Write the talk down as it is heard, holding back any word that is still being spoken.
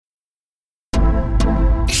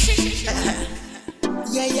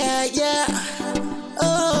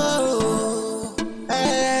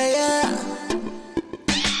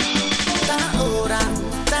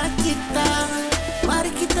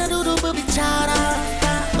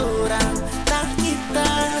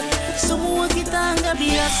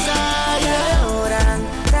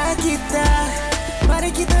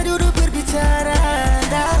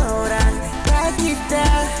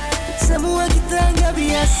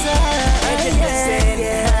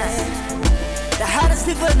The hottest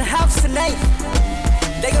people in the house tonight.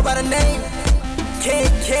 They go by the name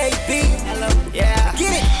KKB. Yeah.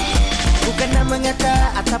 Get it. Bukan nak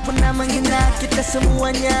mengata ataupun nak menghina, kita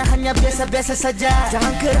semuanya hanya biasa-biasa saja.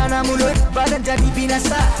 Jangan kerana mulut badan jadi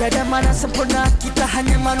binasa. Tiada mana sempurna, kita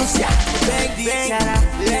hanya manusia. Bang bicara,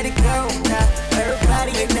 let it go. Now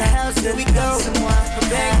everybody in the house, here we go. Semua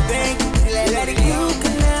bang bang, let it go.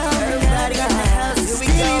 Everybody in the house, here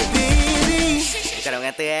we go. Bukan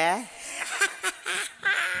orang kata ya.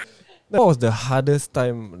 What was the hardest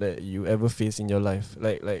time that you ever faced in your life?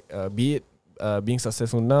 Be it being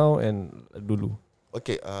successful now and dulu.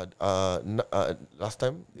 Okay, last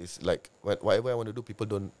time is like whatever I want to do, people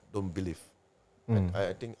don't believe. And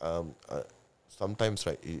I think sometimes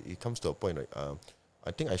right, it comes to a point right.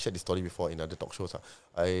 I think I shared this story before in other talk shows.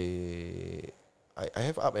 I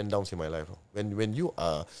have up and downs in my life. When you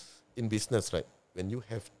are in business, right, when you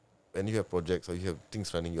have projects or you have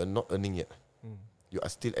things running, you are not earning yet. You are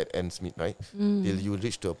still at ends meet, right? Till you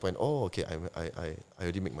reach to a point, oh, okay, I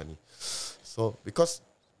already make money. So because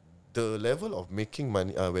the level of making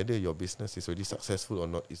money, whether your business is already successful or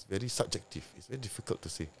not, is very subjective. It's very difficult to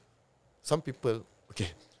say. Some people, okay,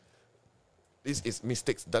 this is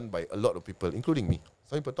mistakes done by a lot of people, including me.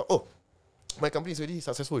 Some people thought, oh, my company is already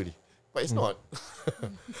successful already. But it's not.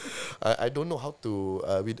 I don't know how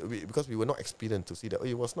to, because we were not experienced to see that, oh,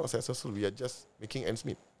 it was not successful. We are just making ends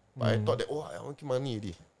meet. But I thought that, oh, I want money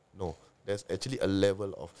already. No, there's actually a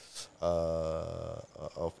level of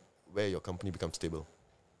where your company becomes stable,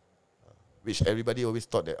 which everybody always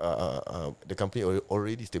thought that the company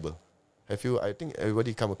already stable. Have you? I think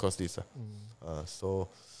everybody come across this. So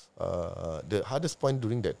the hardest point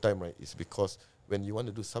during that time, right, is because when you want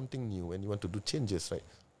to do something new, when you want to do changes, right,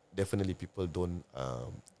 definitely people don't.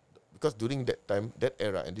 Because during that time, that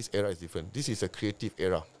era, and this era is different. This is a creative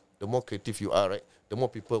era. The more creative you are, right, the more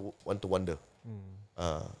people want to wonder.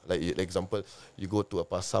 Like example, you go to a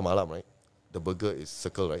pasar malam, right? The burger is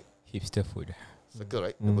circle, right? Hipster food. Circle,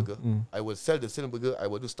 right? The burger. I will sell the same burger. I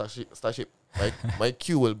will do star shape. Right? My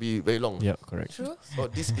queue will be very long. Yeah, correct. True. So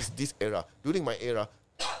this is this era. During my era,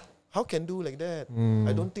 how can do like that?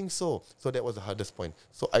 I don't think so. So that was the hardest point.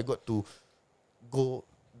 So I got to go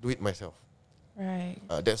do it myself. Right.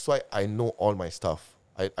 That's why I know all my stuff.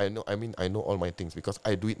 I know all my things because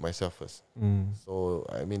I do it myself first. So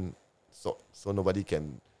so nobody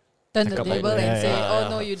can Turn the Check up table like- and yeah, say, yeah, oh yeah.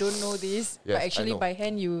 no, you don't know this. Yes, But I actually know. by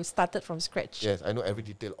hand you started from scratch. Yes, I know every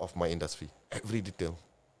detail of my industry. Every detail.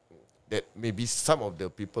 That maybe some of the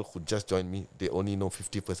people who just joined me, they only know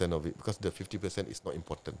 50% of it because the 50% is not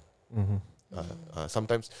important.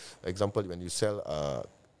 Sometimes, example, when you sell a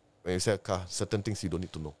car, certain things you don't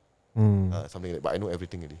need to know. Something like that. But I know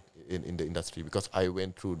everything already in the industry because I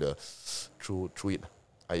went through through it.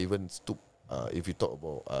 I even stooped. If you talk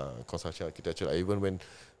about construction architecture, I even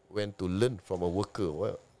went to learn from a worker.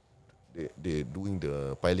 Well, they doing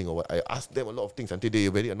the piling or what. I asked them a lot of things until they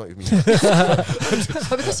very annoyed with me.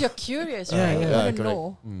 But because you're curious, right? You want to correct.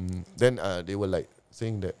 know. Then they were like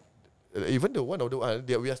saying that even the one of the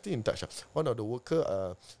we are still in touch. One of the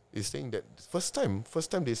worker is saying that first time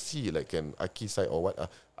they see like an Aki site or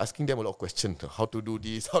what, asking them a lot of questions, how to do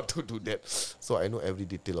this, how to do that. So I know every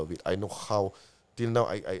detail of it. I know how. Till now,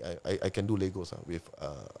 I can do Legos with.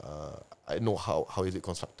 I know how is it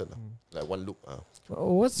constructed. Like one loop.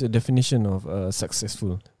 What's your definition of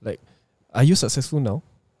successful? Like, are you successful now?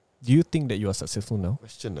 Do you think that you are successful now?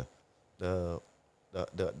 Question.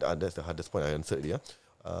 That's the hardest point I answered earlier.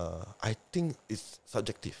 I think it's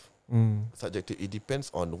subjective. Subjective. It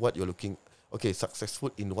depends on what you're looking. Okay,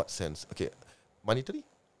 successful in what sense? Okay, monetary,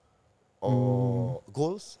 or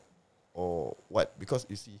goals, or what? Because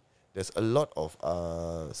you see, there's a lot of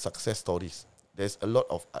success stories. There's a lot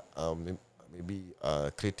of maybe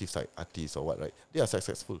creative side artists or what, right? They are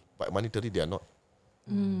successful, but monetary they are not.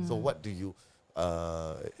 So what do you?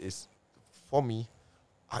 Is for me,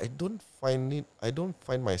 I don't find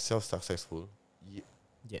myself successful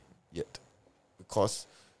yet, because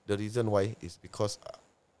the reason why is because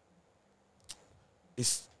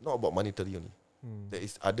it's not about monetary only. There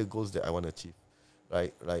is other goals that I want to achieve,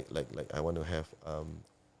 right? Like I want to have.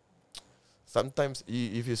 Sometimes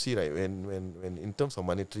if you see, right, when in terms of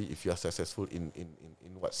monetary, if you are successful in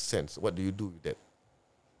what sense, what do you do with that?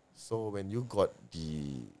 So when you got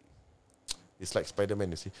it's like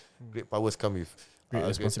Spider-Man, you see, great powers come with Great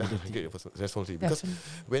responsibility. Great responsibility. Because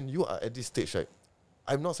when you are at this stage, right,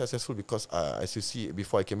 I'm not successful because as you see,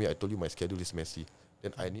 before I came here, I told you my schedule is messy.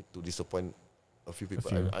 Then I need to disappoint a few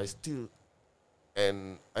people. I still,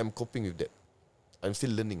 and I'm coping with that. I'm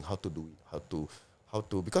still learning how to do it, how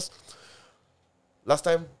to because Last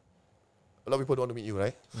time, a lot of people don't want to meet you,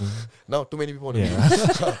 right? Now, too many people want to meet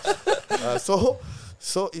Yeah. you.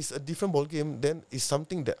 So it's a different ball game. Then it's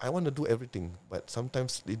something that I want to do everything, but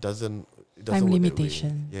sometimes it doesn't. It doesn't Time work that way.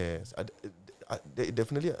 limitation. Yes, they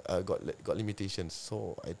definitely got limitations.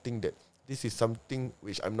 So I think that this is something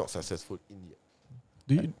which I'm not successful in yet.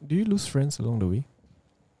 Do you lose friends along the way?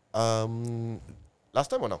 Last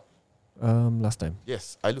time or now? Last time.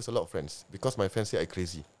 Yes, I lose a lot of friends because my friends say I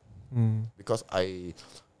crazy. Because I,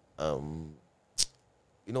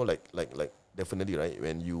 like definitely, right,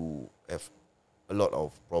 when you have a lot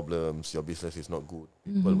of problems, your business is not good,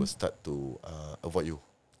 people will start to avoid you.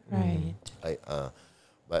 Right. Right?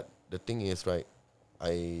 But the thing is, right,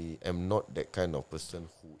 I am not that kind of person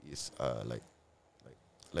who is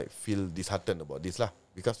like feel disheartened about this lah,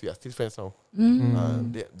 because we are still friends now.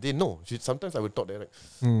 They know. Sometimes I will talk direct.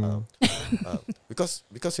 Because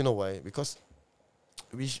you know why? Because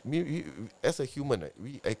we as a human, right,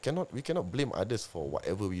 we cannot blame others for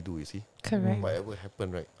whatever we do. You see, Correct. whatever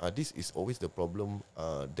happen, right? This is always the problem.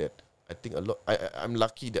 That I think a lot. I'm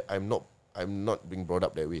lucky that I'm not being brought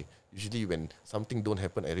up that way. Usually, when something don't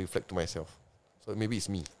happen, I reflect to myself. So maybe it's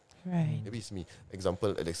me. Right. Maybe it's me.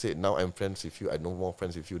 Example, let's say now I'm friends with you. I no more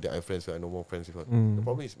friends with you. Then I'm friends with you. I no more friends with you. The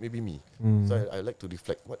problem is maybe me. So I like to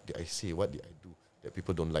reflect. What did I say? What did I do that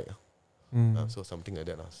people don't like? So something like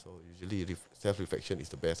that. So usually self-reflection is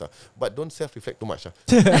the best. But don't self-reflect too much.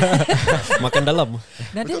 Makan dalam.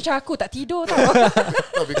 Nanti macam aku tak tidur tau.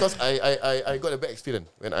 No, because I got a bad experience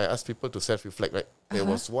when I asked people to self-reflect. Right, there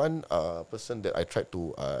was one person that I tried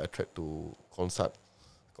to consult.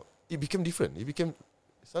 It became different. It became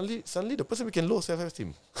suddenly the person became low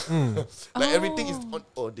self-esteem. Like everything is on.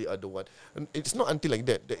 Oh, they are the one. And it's not until like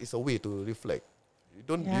that. There is a way to reflect. You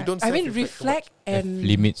don't. I mean, self-reflect too much. reflect and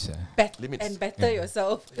limits. Limits. and better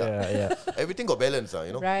yourself. Yeah. Everything got balance,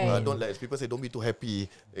 Right. Don't let people say don't be too happy.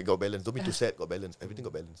 It got balance. Don't be too sad. Got balance. Everything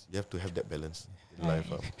got balance. You have to have that balance in life.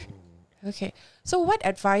 Okay. So, what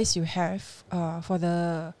advice you have for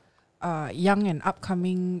the young and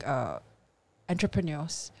upcoming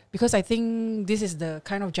entrepreneurs? Because I think this is the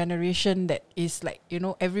kind of generation that is like,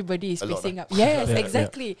 everybody is A lot, facing up. Yes, Yeah,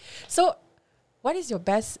 exactly. So, what is your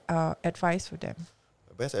best advice for them?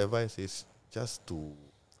 The best advice is just to,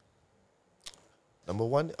 number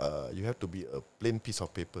one, you have to be a plain piece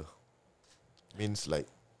of paper. Means like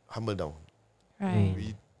humble down. Right.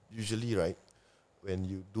 We usually, right, when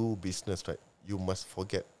you do business, right, you must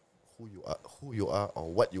forget who you are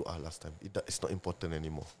or what you are last time. It's not important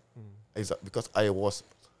anymore. Because I was,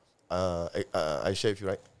 I share with you,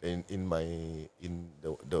 right, in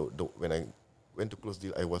the when I went to close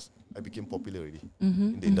deal, I became popular already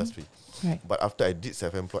in the industry. Right. But after I did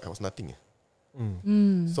self-employed, I was nothing.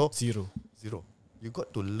 So Zero. You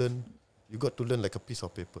got to learn. You got to learn like a piece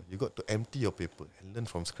of paper. You got to empty your paper and learn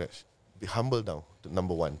from scratch. Be humble down.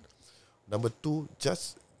 Number one. Number two,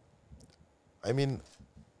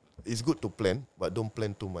 it's good to plan, but don't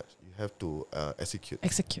plan too much. You have to execute.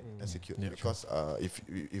 Execute. Yeah, Because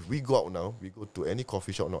if we go out now, we go to any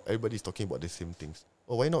coffee shop now, everybody's talking about the same things.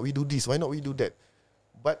 Oh, why not we do this? Why not we do that?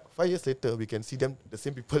 But 5 years later, we can see them, the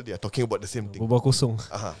same people, they are talking about the same thing. Berbual kosong.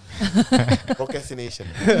 Procrastination.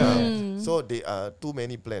 So there are too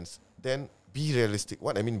many plans. Then be realistic.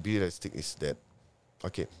 What I mean be realistic is that,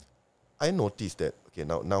 okay, I noticed that, okay,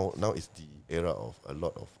 now is the era of a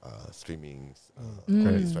lot of streamings.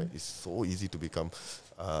 Credits, right? It's so easy to become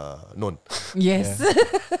known. Yes.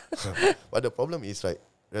 But the problem is, right,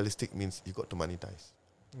 realistic means you got to monetize.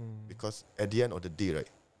 Because at the end of the day, right,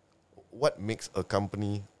 what makes a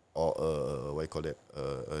company or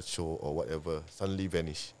a show or whatever suddenly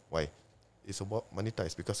vanish? Why? It's about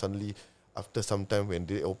monetize. Because suddenly, after some time, when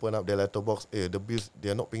they open up their letterbox, the bills, they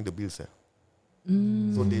are not paying the bills.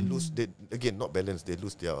 So they lose. Again, not balance. They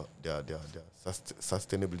lose their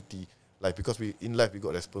sustainability life. Because in life we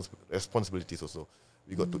got responsibilities also.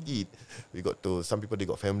 We got to eat. We got to. Some people, they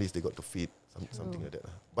got families. They got to feed. Something like that.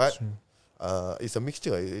 But it's a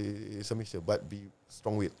mixture. It's a mixture. But be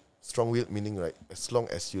strong-willed. Strong-willed meaning, right, as long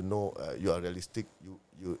as you know you are realistic,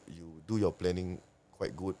 you do your planning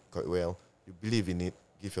quite good, quite well. You believe in it.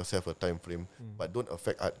 Give yourself a time frame, but don't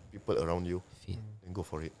affect people around you. And go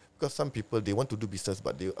for it. Because some people, they want to do business,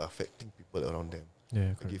 but they are affecting people around them.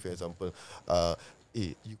 Yeah, I give you an example.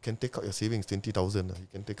 You can take out your savings 20,000. You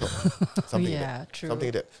can take out something like that. True.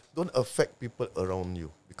 Something like that. Don't affect people around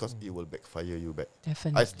you because it will backfire you back.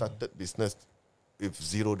 Definitely. I started business with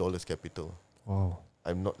 $0 capital. Wow.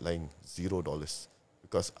 I'm not lying, $0.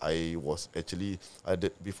 Because I was actually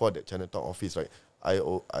before that Chinatown office, right? I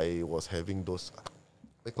was having those.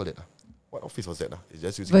 What do you call it? What office was that? It's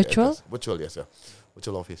just using Virtual? Virtual, yes, yeah.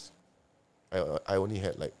 Virtual office. I only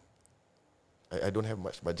had like I don't have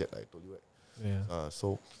much budget. Like I told you, right? Yeah.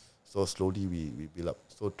 So slowly we build up.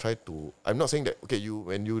 So try to. I'm not saying that okay.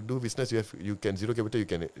 When you do business, you can zero capital. You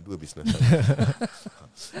can do a business.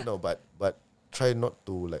 Right? No, but try not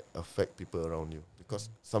to like affect people around you, because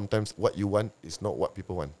sometimes what you want is not what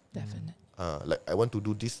people want. Definitely. Like I want to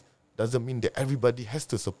do this doesn't mean that everybody has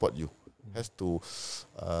to support you. Has to.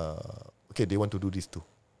 Okay, they want to do this too.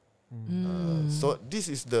 So this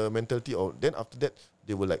is the mentality of. Then after that,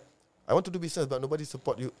 they were like, I want to do business, but nobody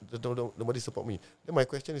support you. Nobody support me. Then my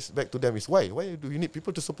question is back to them is why? Why do you need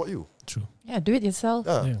people to support you? True. Yeah, do it yourself.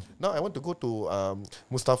 Yeah. Now I want to go to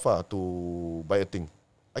Mustafa to buy a thing.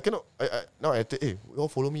 I cannot. Now I hey, you all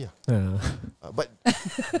follow me. Yeah. But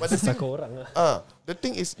the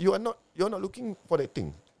thing is you're not looking for that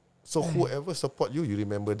thing. So whoever support you, you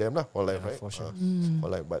remember them lah. Or like right. For sure. Or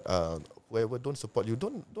like but whoever don't support you,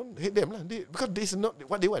 don't hate them lah. Because this is not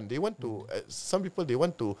what they want. They want to. Some people they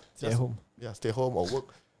want to Stay at home. Yeah, stay home or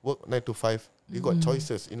work 9 to 5. You got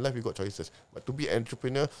choices in life. You got choices. But to be an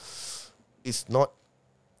entrepreneur is not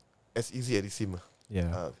as easy as it seems.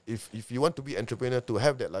 Yeah. If you want to be entrepreneur to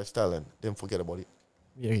have that lifestyle, then forget about it.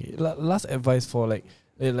 Yeah. Last advice for like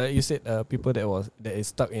you said, people that is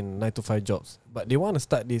stuck in 9 to 5 jobs, but they want to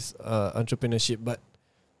start this entrepreneurship, but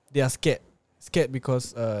they are scared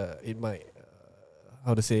because it might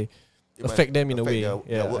how to say affect them in a way.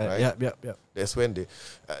 Their work, right? Yeah. That's when they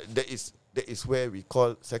that is where we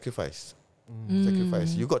call sacrifice.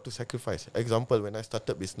 Sacrifice. You got to sacrifice. Example, when I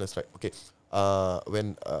started business, right? Okay.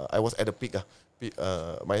 When I was at the peak,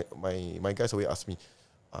 my guys always ask me,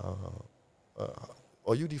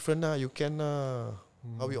 are you different now? You can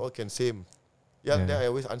how we all can same. Yeah, then I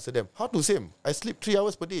always answer them. How to same? I sleep 3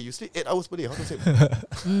 hours per day. You sleep 8 hours per day. How to same?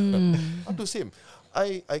 How to same?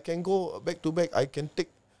 I can go back to back. I can take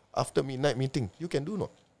after midnight meeting. You can do not.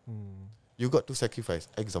 You got to sacrifice.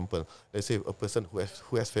 Example, let's say a person who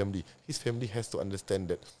has family. His family has to understand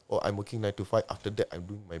that. Oh, I'm working 9 to 5. After that, I'm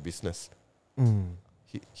doing my business.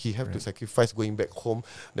 He have to sacrifice going back home.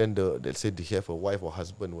 Then let's say he have a wife or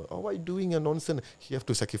husband. Oh, why you doing a nonsense? He have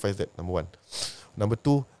to sacrifice that. Number one. Number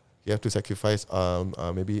two, he have to sacrifice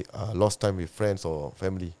maybe lost time with friends or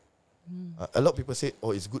family. A lot of people say,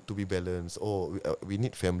 oh, it's good to be balanced. Oh, we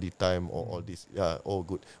need family time or all this. Yeah, all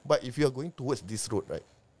good. But if you are going towards this road, right?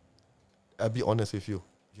 I'll be honest with you.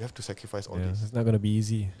 You have to sacrifice all this. It's not gonna be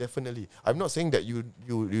easy. Definitely. I'm not saying that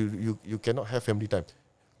you cannot have family time.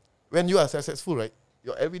 When you are successful, right?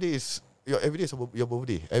 Your everyday is your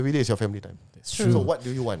birthday. Every day is your family time. That's true. So what do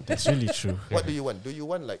you want? That's really true. What do you want? Do you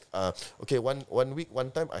want like okay, one week, one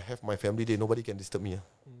time I have my family day. Nobody can disturb me.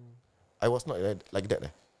 I was not like that.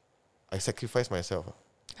 I sacrificed myself.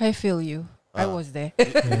 I feel you. I was there.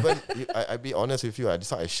 Even I be honest with you. This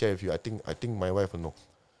one I share with you. I think my wife will know.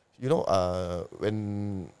 You know,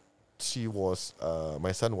 when she was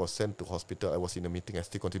my son was sent to hospital, I was in a meeting. I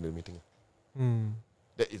still continue the meeting.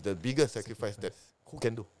 That is the biggest sacrifice that who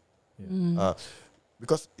can do.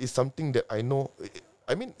 Because it's something that I know.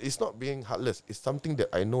 I mean, it's not being heartless. It's something that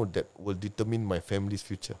I know that will determine my family's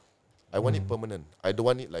future. I want it permanent. I don't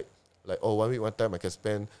want it like 1 week, one time I can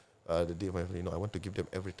spend the day with my family. No, I want to give them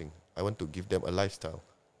everything. I want to give them a lifestyle.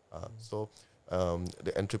 So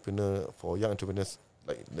the entrepreneur, for young entrepreneurs,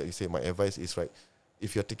 like you say, my advice is right.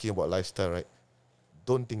 If you're thinking about lifestyle, right,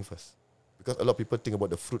 don't think first, because a lot of people think about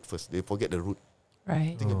the fruit first. They forget the root.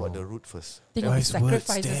 Right. Think about the root first. Think of the Wise words,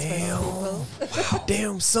 sacrifices for people. Wow,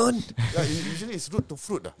 damn son. Yeah, usually it's root to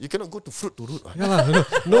fruit. You cannot go to fruit to root.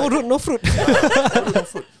 No root, no fruit. Root to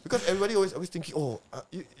fruit. Because everybody always thinking, oh,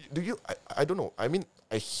 I don't know. I mean,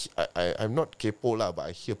 I'm not kepo lah, but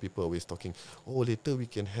I hear people always talking, oh, later we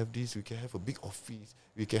can have this, we can have a big office,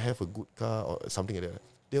 we can have a good car or something like that.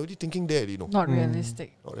 They're already thinking there, you know. Not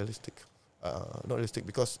realistic. Not realistic. Not realistic,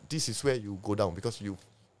 because this is where you go down, because you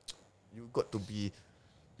got to be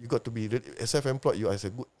self-employed. You are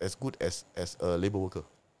as good as a labor worker.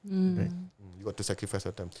 Right? You got to sacrifice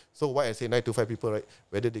your time. So why I say 9 to 5 people, right?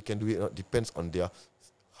 Whether they can do it or not depends on their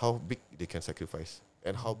how big they can sacrifice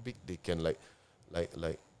and how big they can like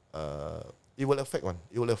it will affect one.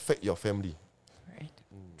 It will affect your family. Right.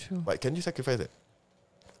 True. But can you sacrifice that?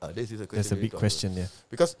 This is a question. That's a big question, yeah.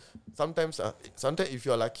 Because sometimes if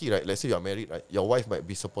you are lucky, right? Let's say you are married, right? Your wife might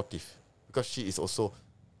be supportive because she is also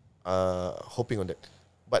hoping on that.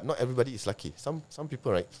 But not everybody is lucky. Some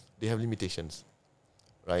people, right, they have limitations,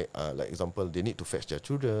 right? Like example, they need to fetch their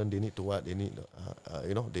children. They need to what? They need,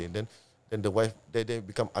 then the wife, they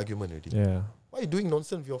become argument already. Yeah. Why are you doing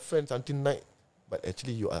nonsense with your friends until night? But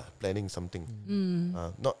actually, you are planning something.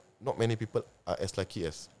 Not many people are as lucky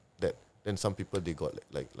as that. Then some people they got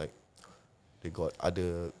like they got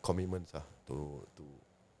other commitments to to.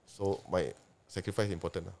 So my sacrifice is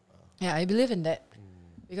important. Yeah, I believe in that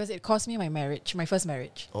because it cost me my marriage, my first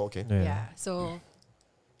marriage. Oh, okay. Yeah. So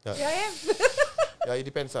Yeah. here I am. Yeah, it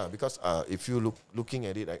depends because if you looking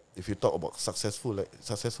at it, like if you talk about successful, like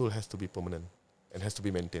successful has to be permanent and has to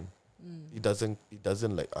be maintained. It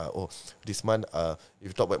doesn't like this month if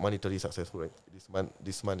you talk about monetary successful, right?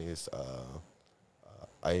 This month is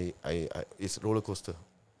I it's roller coaster.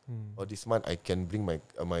 Or this month I can bring my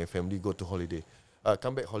family go to holiday.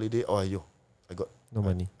 Come back holiday, I got No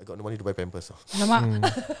money. I got no money to buy Pampers. Alamak.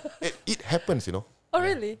 It happens, Oh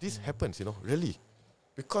really? This happens, really.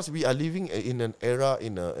 Because we are living in an era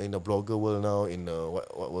in a blogger world now. In what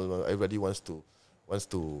world everybody wants to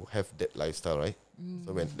have that lifestyle, right?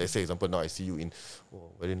 So when let's say example now I see you in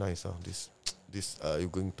very nice this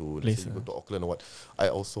you're going to let's say you go to Auckland or what. I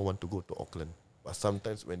also want to go to Auckland, but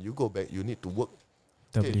sometimes when you go back you need to work.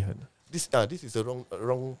 Terlihat. This is the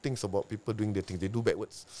wrong things about people doing their things. They do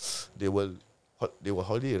backwards. They will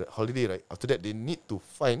holiday right. After that they need to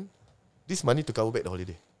find this money to cover back the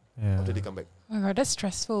holiday. Yeah. After they come back. Oh my god, that's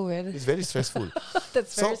stressful. It's very stressful.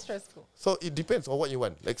 That's very So- stressful. So it depends on what you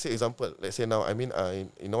want. Like say example, let's say now in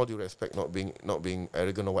all due respect, not being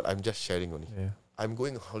arrogant or what, I'm just sharing only. Yeah. I'm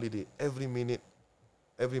going holiday every minute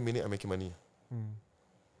I'm making money.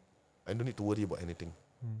 I don't need to worry about anything.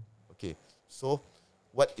 Okay. So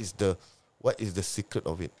what is the secret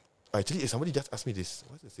of it? Actually, somebody just asked me this.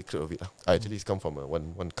 What's the secret of it? Actually, it's come from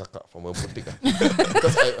one kakak from a boutique.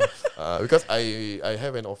 Because I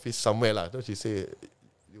have an office somewhere lah. So she say,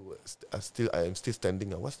 I am still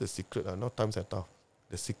standing. What's the secret? Now times are tough.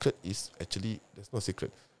 The secret is actually there's no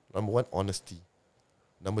secret. Number one, honesty.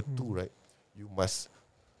 Number two, right? You must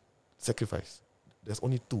sacrifice. There's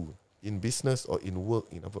only two in business or in work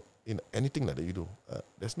in anything like that you do.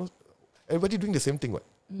 There's no everybody doing the same thing. What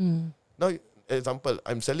now? Example,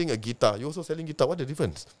 I'm selling a guitar. You also selling guitar. What the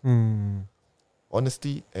difference?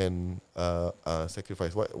 Honesty and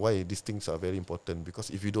sacrifice. Why these things are very important?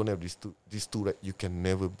 Because if you don't have these two, right, you can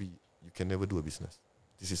never do a business.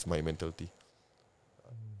 This is my mentality.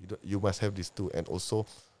 You must have these two, and also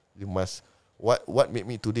you must. What made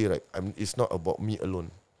me today, right? It's not about me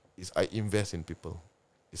alone. It's I invest in people.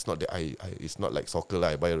 It's not that it's not like soccer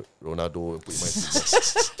lah. I buy Ronaldo and put in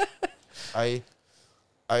my.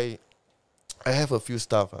 I have a few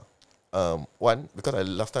stuff. One, because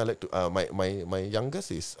last time I like to my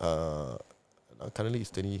youngest is currently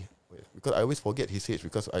is 20. Because I always forget his age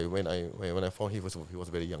because when I found him he was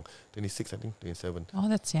very young, 26 I think 27. Oh,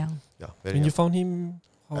 that's young. Yeah, very And young. you found him,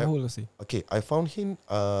 how old was he? Okay, I found him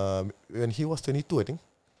when he was 22 I think.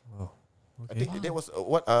 Wow. I Okay. think that was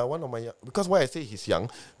one of my because why I say he's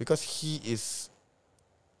young because he is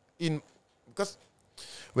because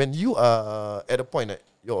when you are at a point that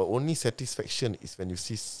your only satisfaction is when you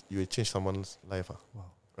change someone's life. Wow.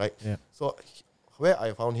 Right? Yeah. So where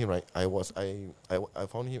I found him, right, I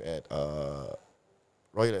found him at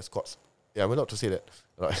Royal Escorts. Yeah, I'm allowed to say that.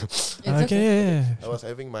 Right. It's Okay. I was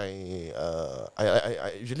having my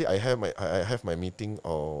I usually I have my meeting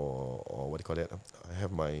or what do you call that? I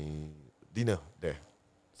have my dinner there.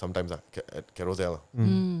 Sometimes at Carousel.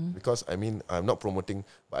 Because I'm not promoting,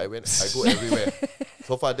 but I go everywhere.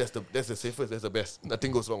 So far that's the safest, that's the best.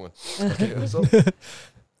 Nothing goes wrong. Okay,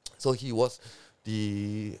 so he was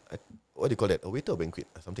the what do you call that? A waiter or banquet,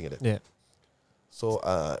 something like that. Yeah. So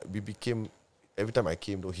we became every time I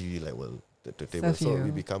came though he like the table. Serve So you.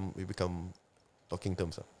 we become talking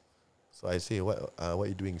terms. So I say what are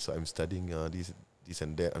you doing? So I'm studying this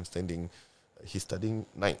and that. I'm studying. He's studying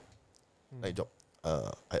night job.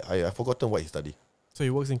 I forgotten what he studied. So he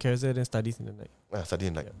works in Carousel then studies in the night.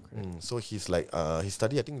 Studying night. Yeah, correct. So he's like he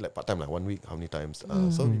studied I think like part time 1 week how many times.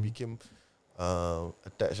 So we became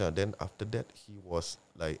attached. Then after that he was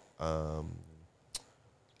like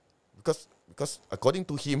because according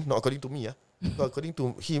to him, not according to me, because according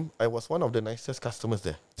to him, I was one of the nicest customers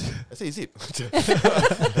there. I said, is it? I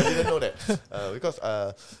didn't know that because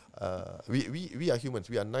we are humans.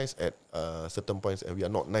 We are nice at certain points, and we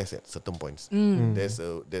are not nice at certain points. There's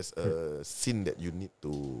a scene that you need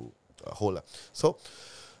to hold. So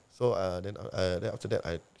then after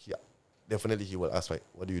that, definitely he will ask, right,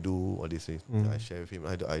 what do you do? All this things. I share with him.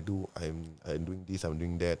 I'm doing this. I'm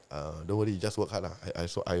doing that. Don't worry, just work hard. I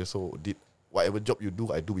also did whatever job you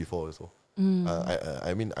do. I do before also.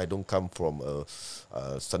 I don't come from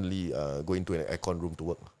suddenly go into an aircon room to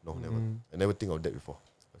work. No, never. I never think of that before.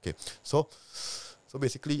 Okay, so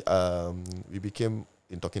basically, we became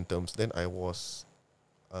in talking terms. Then I was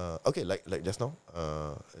okay, like just now.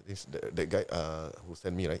 That guy who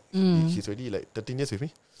sent me, right? He's already like 13 years with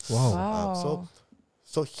me. Wow. Wow.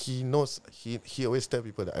 So he knows. He always tell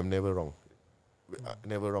people that I'm never wrong.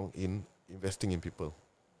 never wrong in investing in people.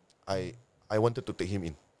 I wanted to take him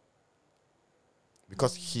in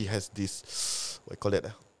because he has this, what I call that?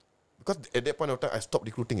 Because at that point of time, I stopped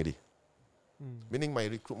recruiting already. Meaning my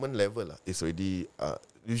recruitment level is already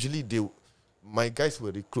usually my guys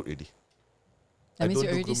will recruit already. That means you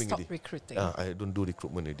don't do already grooming stopped already. recruiting. I don't do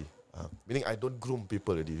recruitment already. Meaning I don't groom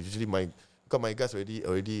people already. Usually because my guys already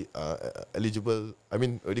eligible. I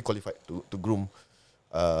mean already qualified to groom.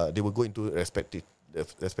 They will go into respective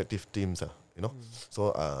teams.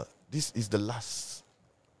 So this is the last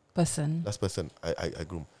Person. person I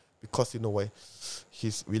groom, because you know why?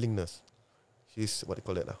 His willingness, his what do you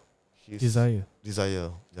call that? His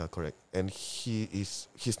Desire. Yeah, correct. And he's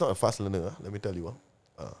not a fast learner. Let me tell you,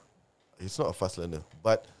 he's not a fast learner.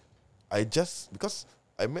 But because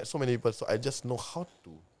I met so many people, so I just know how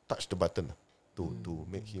to touch the button to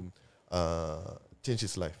make him change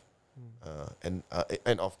his life. And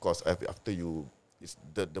of course, after you, it's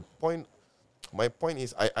the point. My point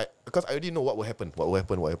is, I because I already know what will happen.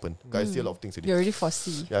 I see a lot of things already. You already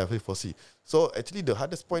foresee. Yeah, I already foresee. So actually, the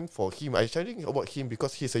hardest point for him, I'm sharing about him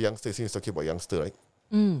because he's a youngster. Since talking about youngster, right?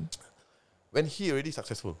 When he already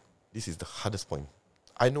successful, this is the hardest point.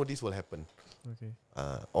 I know this will happen. Okay.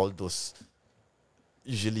 All those,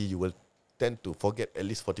 usually you will tend to forget at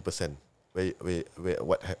least 40%.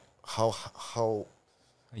 How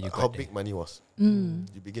big money was.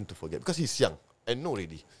 You begin to forget because he's young. I know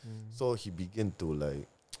already. So he began to like,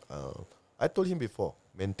 I told him before,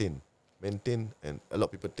 maintain, and a lot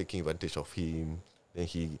of people taking advantage of him. Then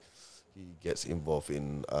he gets involved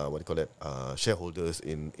in shareholders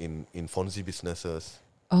in Fonzie businesses.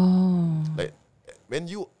 Oh. Like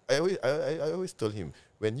I always told him,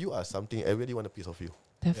 when you are something, everybody want a piece of you.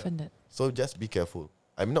 Definite. So just be careful.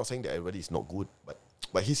 I'm not saying that everybody is not good,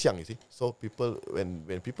 but he's young, you see. So people,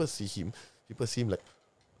 when people see him like,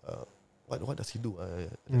 what does he do?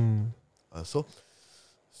 So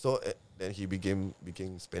then he became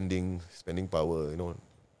spending power. You know,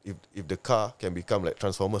 if the car can become like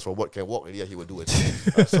Transformers robot can walk, he will do it.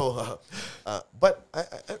 But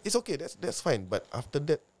it's okay. That's fine. But after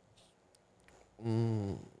that,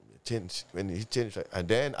 change when he changed, right, and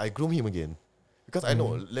then I groom him again because I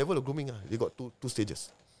know level of grooming. They got two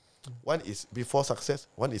stages. One is before success.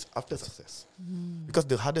 One is after success. Because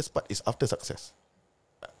the hardest part is after success.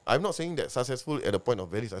 I'm not saying that successful at the point of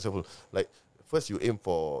very successful. Like first you aim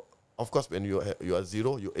for, of course, when you are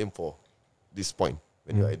zero, you aim for this point.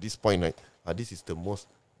 When you are at this point, right, this is the most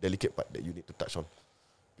delicate part that you need to touch on,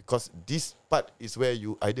 because this part is where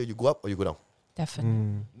you either you go up or you go down.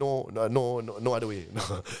 Definitely. No other way.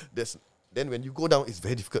 No. Then when you go down, it's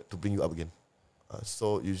very difficult to bring you up again.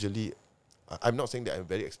 So usually, I'm not saying that I'm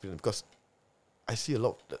very experienced because I see a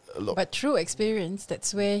lot. But through experience,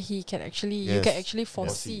 that's where you can actually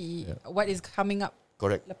foresee what is coming up.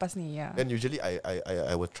 Correct. Lepas ni, yeah. Then usually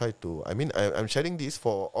I will try to. I mean, I'm sharing this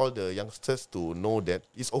for all the youngsters to know that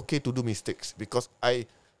it's okay to do mistakes, because I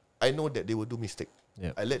know that they will do mistake.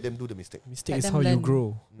 Yep. I let them do the mistake. Mistake Let is them how you learn.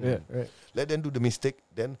 grow. Yeah, right. Let them do the mistake.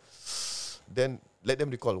 Then let them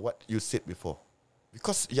recall what you said before,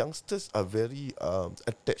 because youngsters are very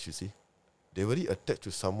attached. You see, they're very attached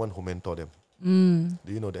to someone who mentor them.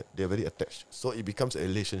 Do you know that they're very attached? So it becomes a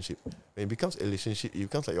relationship. When it becomes a relationship, it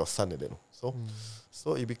becomes like your son, you know.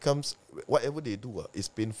 So it becomes whatever they do is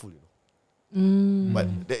painful, you know. But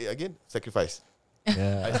they, again, sacrifice.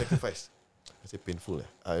 Yeah. I sacrifice. I say painful,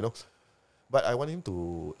 you know. But I want him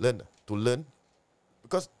to learn,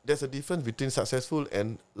 because there's a difference between successful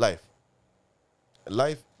and life.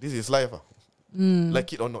 Life, this is life.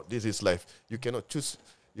 Like it or not, this is life. You cannot choose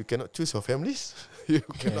your families. You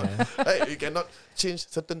cannot change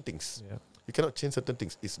certain things. Yeah. You cannot change certain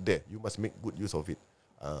things. It's there. You must make good use of it.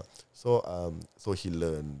 So he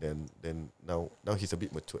learned. Then now he's a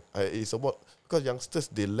bit mature. It's about, because youngsters,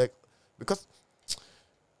 they lack, because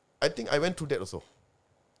I think I went through that also.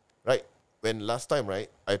 Right? When last time, right,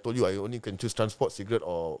 I told you I only can choose transport, cigarette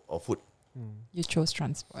or food. You chose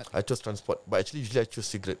transport. I chose transport, but actually usually I choose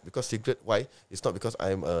cigarette, because cigarette, why? It's not because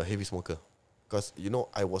I'm a heavy smoker. Because, you know,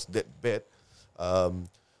 I was that bad.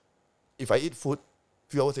 If I eat food,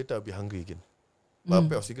 few hours later I'll be hungry again. But a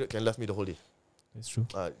pack of cigarette can last me the whole day. That's true.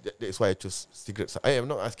 That is why I choose cigarettes. I am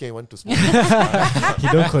not asking anyone to smoke. He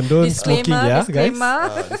don't condone smoking, yeah,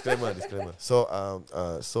 guys. Disclaimer.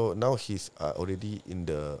 So now he's already in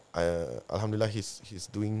the. Alhamdulillah, he's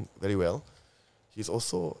doing very well. He's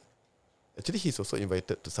also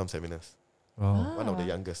invited to some seminars. Wow. One of the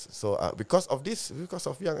youngest. So because of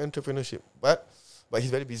young entrepreneurship, but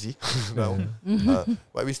he's very busy now.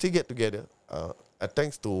 But we still get together.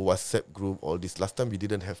 thanks to WhatsApp group, all this. Last time we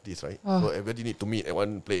didn't have this, right? Oh. So everybody need to meet at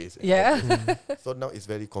one place. Yeah. So now it's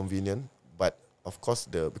very convenient, but of course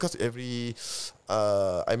because every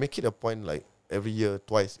I make it a point like every year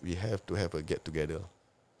twice we have to have a get together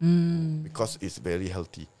because it's very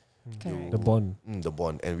healthy. Correct. The bond. The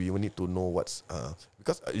bond, and we will need to know what's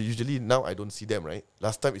because usually now I don't see them, right?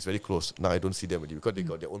 Last time it's very close. Now I don't see them already because they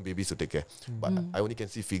got their own babies to take care. But I only can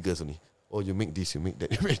see figures only. Oh, you make this, you make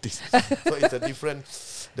that, you make this. So it's a different.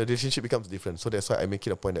 The relationship becomes different. So that's why I make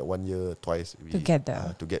it a point that 1 year twice we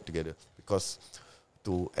Together. to get together because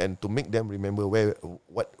to make them remember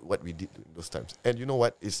what we did in those times. And you know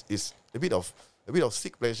what is a bit of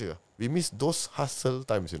sick pleasure. We miss those hustle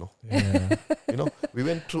times, you know. Yeah. You know, we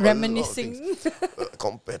went through a lot of Reminiscing. things.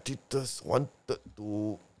 Competitors wanted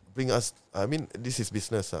to bring us. I mean, this is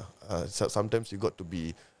business. So sometimes you got to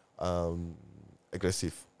be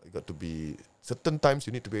aggressive. You got to be certain times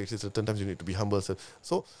you need to be aggressive. Certain times you need to be humble.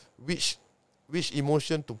 So which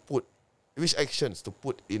emotion to put, which actions to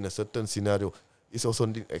put in a certain scenario is also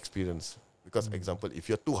need experience. Because example, if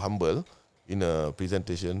you're too humble in a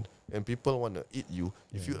presentation and people want to eat you,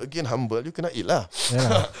 if you again humble, you cannot eat lah.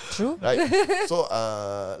 Yeah. True. Right? So,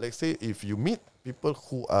 let's say if you meet people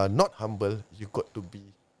who are not humble, you got to be.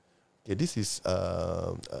 Okay, this is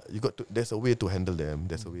you got to. There's a way to handle them.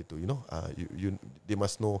 There's a way to they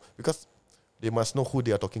must know because they must know who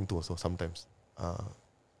they are talking to. So sometimes,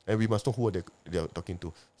 and we must know who they are talking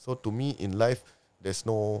to. So to me in life, there's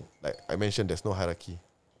no, like I mentioned, there's no hierarchy.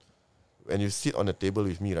 When you sit on a table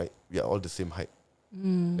with me, right, we are all the same height.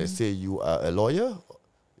 Let's say you are a lawyer,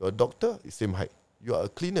 you're a doctor, same height. You are a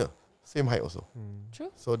cleaner, same height also. True.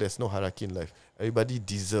 So there's no hierarchy in life. Everybody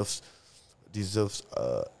deserves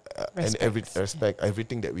and respect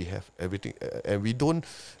everything that we have, everything, and we don't,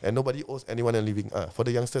 and nobody owes anyone a living. For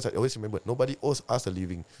the youngsters, I always remember nobody owes us a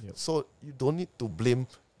living. Yep. So you don't need to blame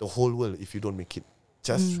the whole world if you don't make it.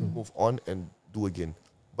 Just move on and do again.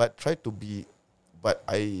 But try to be. But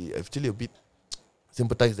I actually a bit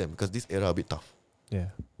sympathize them because this era a bit tough.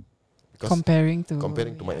 Yeah. Because Comparing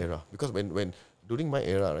to my era, because when during my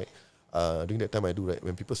era, right, during that time I do, right,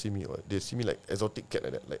 when people see me, they see me like exotic cat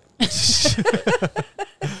like that, like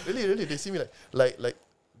really they see me like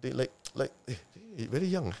very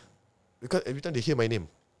young, because every time they hear my name,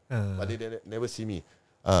 but they never see me.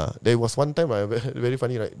 There was one time very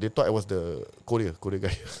funny, right? They thought I was the Korea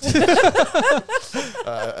guy.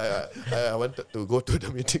 I wanted to go to the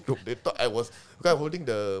meeting room. They thought I was, because I'm holding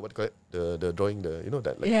the what do you call it, the drawing, the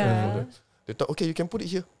that like Yeah. they thought, okay, you can put it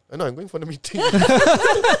here. No, I'm going for the meeting.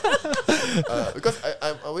 Because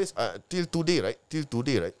I'm always till today, right?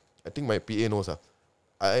 I think my PA knows.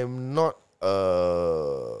 I am not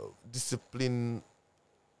disciplined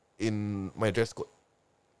in my dress code.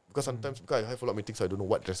 Because sometimes because I have a lot of meetings, so I don't know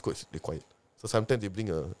what dress code is required. So sometimes they bring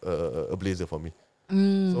a blazer for me.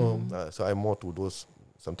 So I'm more to those.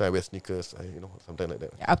 Sometimes I wear sneakers, sometimes like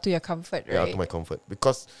that. Yeah, up to your comfort, right? Yeah, to my comfort.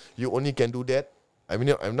 Because you only can do that. I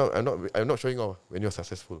mean, I'm not showing off when you're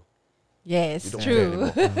successful. Yes, You don't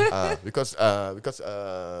true. care anymore.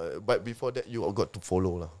 But before that, you all got to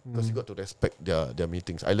follow lah. Because you got to respect their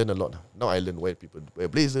meetings. I learn a lot. Now I learn why people wear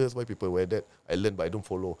blazers, why people wear that. I learn, but I don't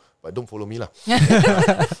follow. But don't follow me lah.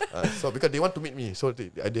 So because they want to meet me, so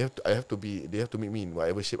they have to meet me in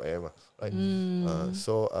whatever shape I am, right?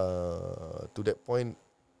 So to that point,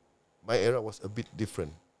 my era was a bit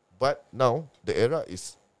different. But now the era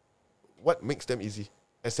is what makes them easy,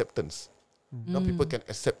 acceptance. Now people can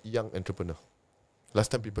accept young entrepreneur.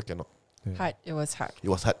 Last time people cannot. Hard. It was hard. It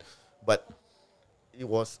was hard, but it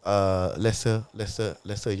was lesser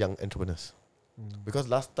young entrepreneurs. Because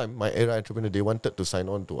last time my era entrepreneur, they wanted to sign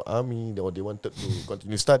on to army or they wanted to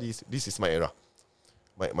continue studies. This is my era.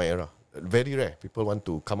 My era. Very rare. People want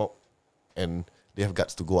to come out and they have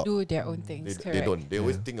guts to go up. Do their own things. They don't. They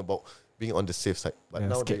always think about being on the safe side. But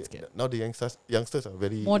now now the youngsters are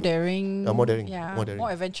very more daring. more daring. Yeah. More daring.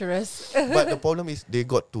 More adventurous. But the problem is they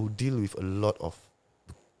got to deal with a lot of,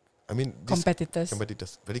 these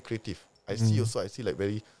Competitors. very creative. I see like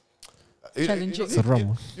very Challenging.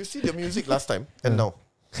 You see the music last time and now.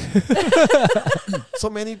 So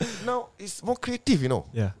many now it's more creative,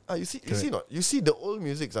 Yeah. You see the old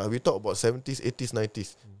music. We talk about 70s, 80s,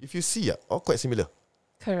 90s. If you see, all quite similar.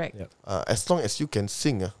 Correct. Yeah. As long as you can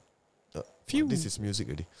sing, this is music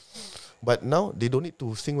already. But now they don't need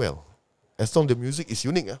to sing well. As long as the music is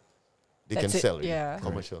unique, they That's can it, sell already, yeah.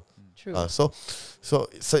 commercial. True. So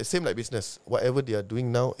same like business. Whatever they are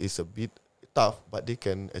doing now is a bit tough, but they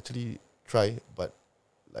can actually try. But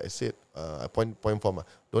like I said, point form.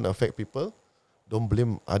 Don't affect people. Don't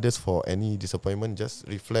blame others for any disappointment. Just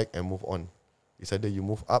reflect and move on. It's either you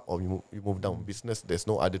move up or you move down. Business, there's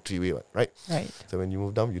no other three way, right? Right. So when you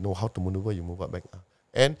move down, you know how to maneuver. You move up back,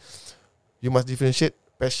 and you must differentiate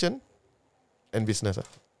passion and business.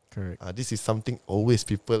 Correct. This is something always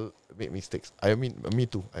people make mistakes. I mean, me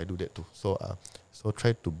too. I do that too. So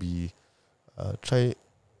try to be, try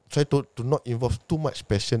to not involve too much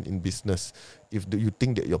passion in business. If you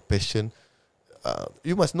think that your passion,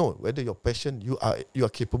 you must know whether your passion you are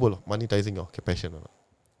capable of monetizing your passion or not.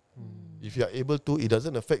 If you are able to, it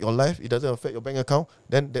doesn't affect your life, it doesn't affect your bank account,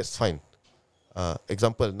 then that's fine.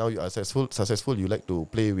 Example, now you are successful. You like to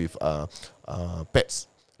play with pets.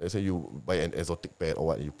 Let's say you buy an exotic pet or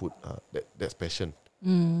what, you put that's passion.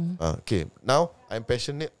 Okay, now I'm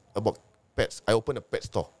passionate about pets. I open a pet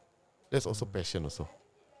store. That's also passion also.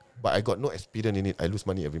 But I got no experience in it. I lose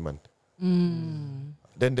money every month.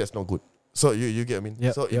 Then that's not good. So you get what I mean?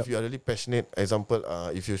 Yep, So if you are really passionate, example,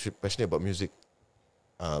 if you're passionate about music,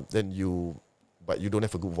 then but you don't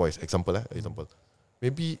have a good voice. Example.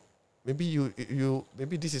 Maybe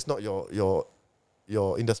maybe this is not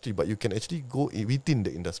your industry, but you can actually go within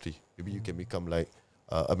the industry. Maybe you can become like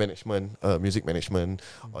a music management,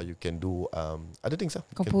 or you can do other things.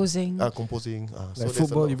 Composing. Composing. Like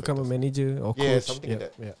football, you become a manager or coach. Yeah, something like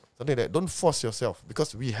that. Yeah. Something like that. Don't force yourself,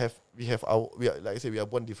 because we are like I say, we are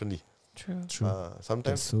born differently. True. True.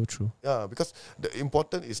 Sometimes, That's so true. because the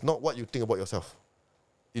important is not what you think about yourself.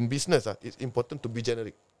 In business, it's important to be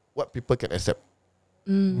generic. What people can accept.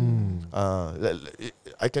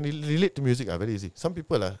 I can relate to music. Very easy. Some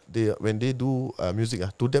people when they do music,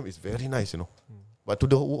 to them it's very nice, But to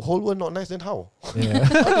the whole world not nice, then how? Yeah.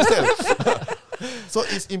 How to sell? So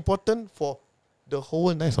it's important for the whole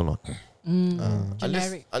world nice or not.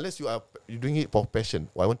 Generic. Unless you're doing it for passion.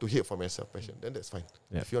 I want to hear from myself passion. Then that's fine.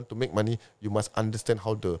 Yeah. If you want to make money, you must understand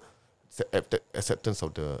how the acceptance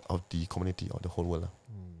of the community or the whole world.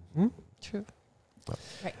 True. Yeah.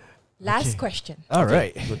 Right. Last Okay. question. All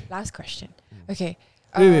right. Last question. Okay.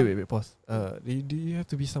 Wait. Pause. Do you have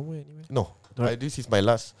to be somewhere anyway? No. Right. This is my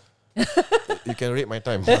last. You can rate my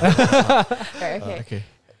time. Okay.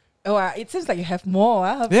 Oh, it seems like you have more.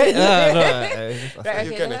 No, Right,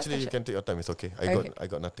 You okay, can the actually last you can take your time. It's okay. I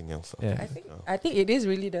got nothing else. Yeah. I think it is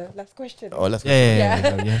really the last question. Oh, last.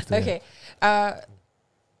 Yeah. You have to. Okay.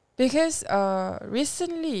 Because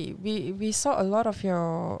recently we saw a lot of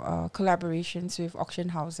your collaborations with auction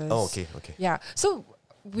houses. Oh, okay. Yeah. So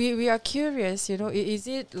we are curious, is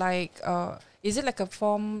it like a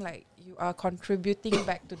form like you are contributing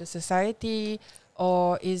back to the society,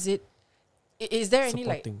 or is there any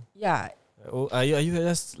like Supporting. Are you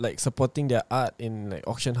just like supporting their art in like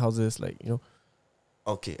auction houses,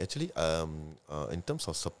 Okay, actually, in terms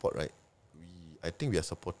of support, right? I think we are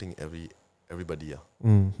supporting everybody.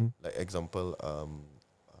 Like example,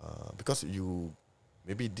 because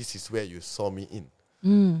maybe this is where you saw me in,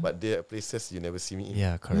 but there are places you never see me in.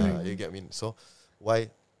 Yeah, correct. You get me? So why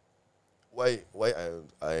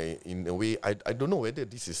I in a way I don't know whether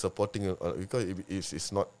this is supporting because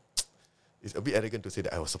it's not. It's a bit arrogant to say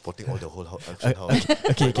that I was supporting all the whole auction house.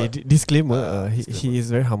 Okay. Disclaimer. He is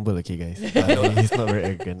very humble. Okay, guys. He's not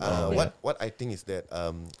very arrogant. What I think is that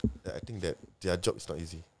I think that their job is not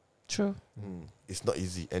easy. True. It's not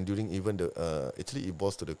easy, and during even the actually it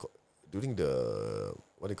boils to during the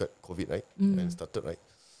what they call COVID, right? And it started, right?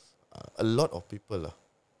 A lot of people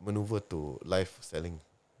maneuver to live selling,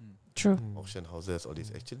 True. auction houses, all this.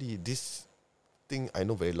 Actually, this thing I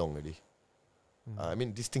know very long already. I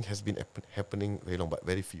mean, this thing has been happening very long, but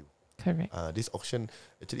very few. Correct. This auction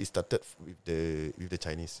actually started with the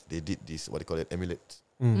Chinese. They did this what they call it amulets.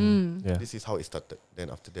 Yeah. This is how it started. Then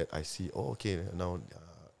after that, I see. Oh, okay. Now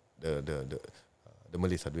the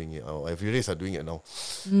Malays are doing it. Or every race are doing it now.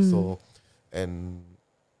 So, and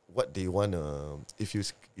what they want, if you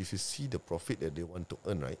see the profit that they want to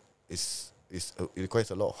earn, right? It requires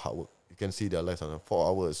a lot of hard work. You can see their lives on 4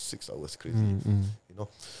 hours, 6 hours, crazy.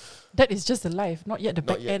 That is just the life, not yet the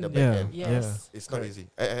back end. The back end. Yes. It's not easy.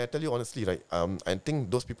 I tell you honestly, right? I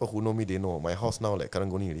think those people who know me, they know my house now like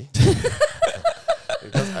Karangoni already.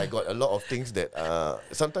 Because I got a lot of things that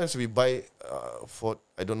sometimes we buy for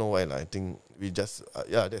I don't know why lah. I think we just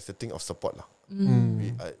that's the thing of support lah.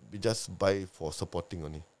 We just buy for supporting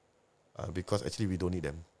only, because actually we don't need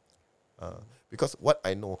them. Because what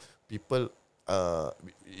I know, people.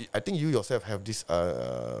 I think you yourself have this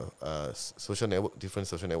social network, different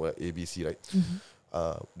social network ABC, right?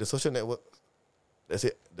 The social network, let's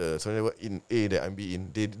say the social network in A that I'm in,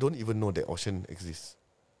 they don't even know that auction exists.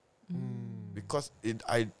 Because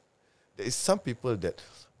there is some people that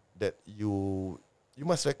you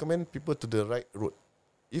must recommend people to the right road.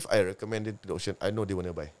 If I recommend it to the auction, I know they want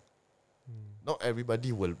to buy. Not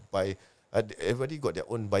everybody will buy everybody got their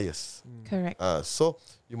own bias. Correct. So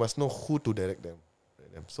you must know who to direct them.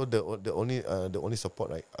 So the only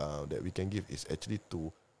support, right, that we can give is actually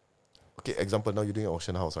to, okay, example, now you're doing an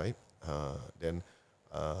auction house, right? Then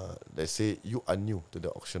let's say you are new to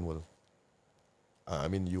the auction world. I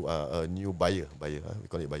mean, you are a new buyer, we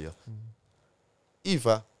call it buyer. If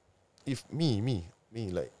me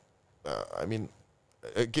like, I mean,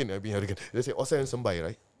 again, I mean, let's say Osai and Sambai,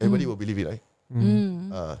 right? Everybody will believe it, right?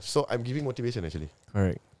 So I'm giving motivation actually.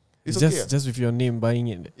 Correct. It's just okay. just with your name buying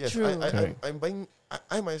it. Yes, True. I'm buying.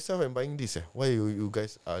 I myself am buying this. Why you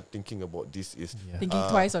guys are thinking about this is Yeah. Thinking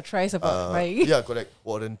twice or thrice about buying. yeah, correct.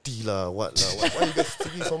 Warranty lah, what lah. Why you guys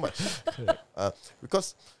thinking so much?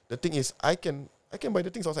 Because the thing is, I can buy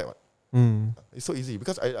the things outside. What? It's so easy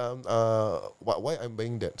because why I'm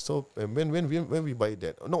buying that. So when we buy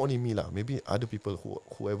that, not only me lah, maybe other people who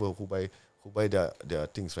buy their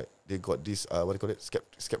things, right? They got this what do you call it,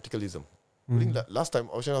 skepticalism. During last time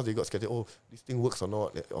auction house, they got skeptical. Oh, this thing works or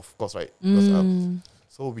not? Of course, right? Because,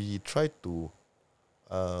 so we try to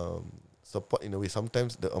support in a way.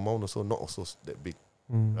 Sometimes the amount also not also that big,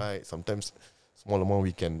 right? Sometimes small amount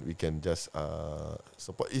we can just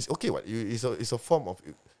support. It's okay. What it's a form of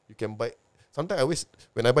you can buy. Sometimes I always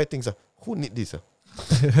when I buy things, who need this?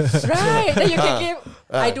 Right. Then you can give.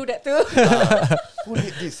 I do that too. Who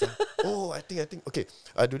need this? Oh, I think okay.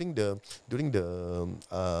 During the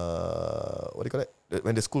what do you call it?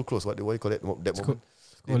 When the school closed, what do you call it? That School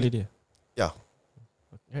moment. holiday. Yeah.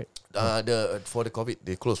 Right. For the COVID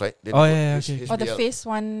they closed, right? Then Oh, they yeah, got okay. Or the HBL. phase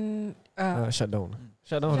one. Shutdown.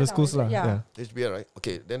 Shutdown of the schools lah. Yeah. HBL, right?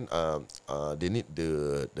 Okay, then they need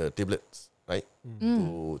the tablets, right?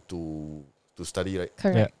 To study, right?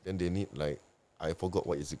 Correct. Then they need like I forgot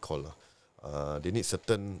what is it called lah. They need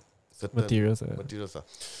certain Materials. materials.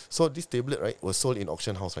 So this tablet, right, was sold in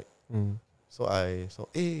auction house, right? So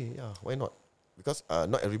yeah, why not? Because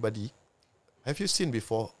not everybody. Have you seen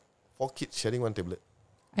before 4 kids sharing one tablet?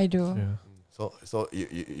 I do. Yeah. So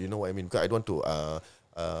you know what I mean? Because I don't want to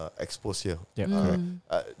expose here. Yeah.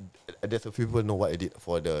 There's a few people know what I did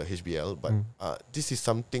for the HBL, but this is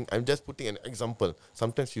something. I'm just putting an example.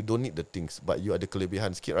 Sometimes you don't need the things, but you are the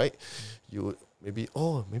kelebihan sikit, right? You maybe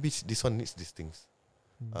this one needs these things.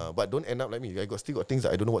 But don't end up like me. I still got things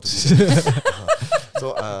that I don't know what to do.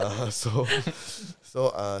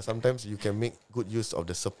 So sometimes you can make good use of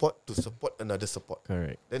the support to support another support.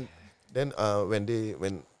 Correct. Then when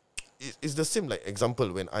it's the same like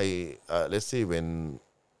example when I let's say when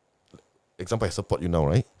example I support you now,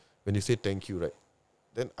 right? When you say thank you, right?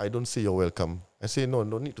 Then I don't say you're welcome. I say no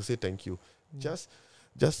need to say thank you. Just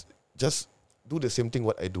do the same thing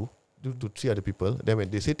what I do to 3 other people. Then when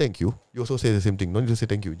they say thank you, you also say the same thing. No need to say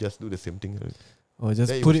thank you. Just do the same thing. Or just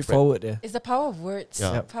Then put you it spread. forward there. It's the power of words.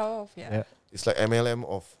 Yeah. Power of It's like MLM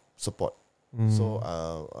of support. So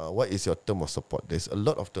what is your term of support? There's a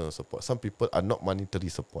lot of term of support. Some people are not monetary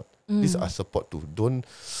support. These are support too. Don't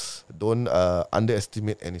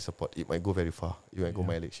underestimate any support. It might go very far. It might go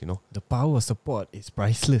mileage, you know. The power of support is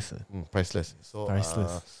priceless. Priceless. So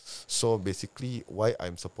Priceless. So basically why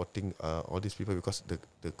I'm supporting all these people, because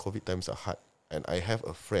the COVID times are hard. And I have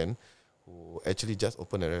a friend who actually just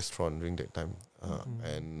opened a restaurant during that time.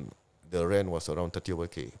 And the rent was around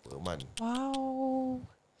 30K per month. Wow.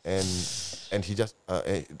 And he just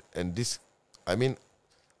and this, I mean,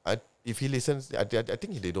 if he listens, I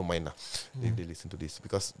think they don't mind lah. If they listen to this,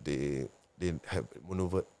 because they have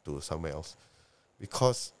maneuvered to somewhere else,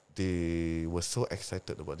 because they were so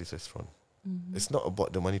excited about this restaurant. It's not about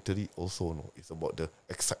the monetary also, no. It's about the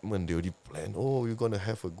excitement. They already planned. Oh, we're gonna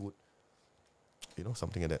have a good, you know,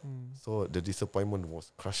 something like that. So the disappointment was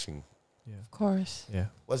crushing. Yeah. Of course. Yeah.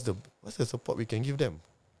 What's the support we can give them?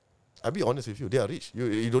 I'll be honest with you, they are rich.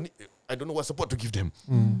 You don't need, I don't know what support to give them.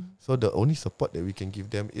 So the only support that we can give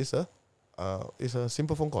them is a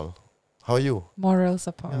simple phone call. How are you? Moral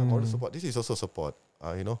support. Yeah, moral support. This is also support.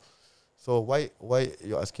 You know. So why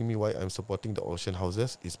you're asking me why I'm supporting the auction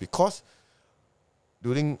houses is because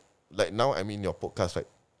during, like now I'm in your podcast, right?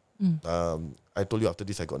 I told you after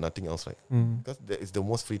this I got nothing else, right? Because that is the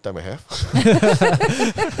most free time I have.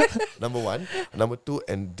 Number one. Number two,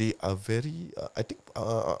 and they are very I think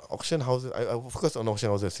auction houses, I focus on auction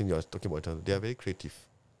houses since you're talking about it. They are very creative.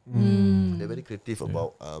 They're very creative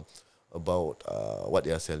about what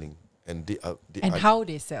they are selling. And they are how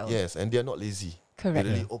they sell. Yes, and they are not lazy. Correct.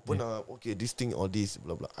 They really open up, okay, this thing or this,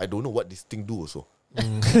 blah blah. I don't know what this thing do also.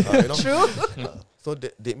 You know? True. So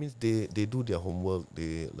that means they do their homework.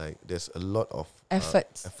 They like, there's a lot of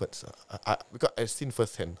Efforts. because I've seen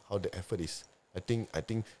firsthand how the effort is. I think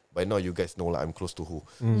by now you guys know I'm close to who.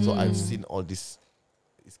 So I've seen all this.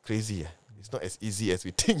 It's crazy. It's not as easy as we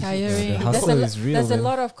think. Tiring. The hustle is real, There's a man.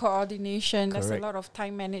 lot of coordination. There's a Correct. lot of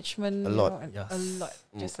time management. A lot. You know, Yes. a lot.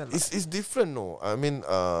 Just a lot. It's different, no. I mean,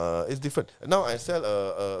 it's different. Now I sell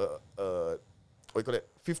what you call it,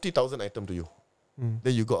 50,000 item to you.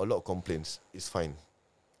 Then you got a lot of complaints. It's fine.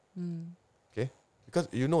 Okay, because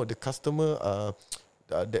you know the customer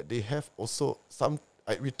that they have also some.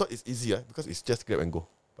 We thought it's easier because it's just grab and go,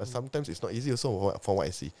 but sometimes it's not easy also. From what I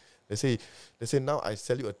see, let's say now I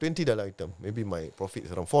sell you a $20 item. Maybe my profit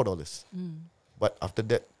is around $4. But after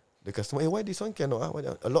that, the customer, why this one cannot? Why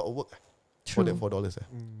a lot of work for that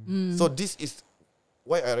 $4. So this is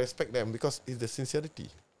why I respect them, because it's the sincerity,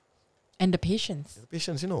 And the patience. the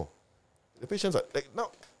patience. You know, the patience. Are, like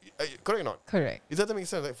now, correct or not? Correct. It doesn't make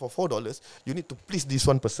sense. Like for $4, you need to please this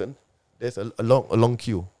one person. There's a long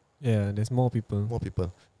queue, Yeah, there's more people. more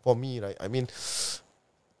people. For me, right? I mean,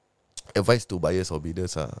 advice to buyers or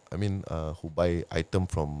bidders. I mean, who buy item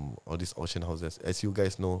from all these auction houses. As you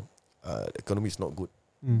guys know, the economy is not good.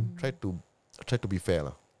 Try to be fair,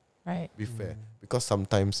 lah. Right. Be fair, because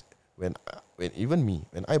sometimes when even me,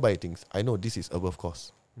 when I buy things, I know this is above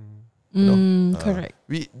cost. You know, Correct.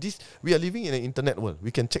 We are living in an internet world.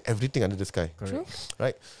 We can check everything under the sky, True.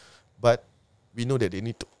 right? But we know that they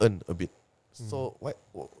need to earn a bit. So why?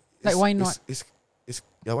 Like, why not?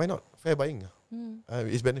 Yeah, why not? Fair buying.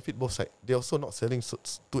 It's benefit both sides. They also not selling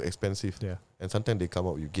too expensive. Yeah. And sometimes they come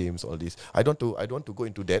up with games, all this. I don't want to go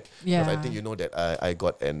into that, Yeah. because I think you know that I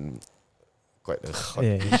got quite a hot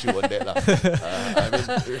Yeah. issue on that lah. I mean,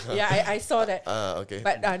 Yeah, I saw that. okay.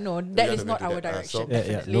 But no, We that are is not not going our to that. direction. So-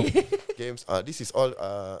 Yeah, Definitely. Games. This is all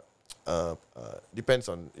depends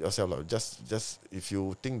on yourself lah. Just if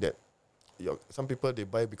you think that some people they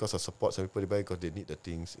buy because of support, some people they buy because they need the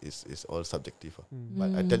things. Is all subjective.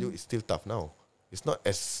 But I tell you, it's still tough now. It's not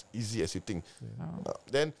as easy as you think.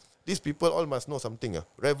 Then these people all must know something.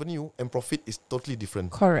 Revenue and profit is totally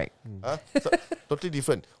different. Correct. So, totally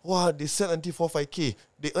different. Wow, they sell until 4-5K.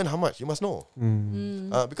 They earn how much? You must know.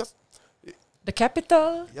 Because The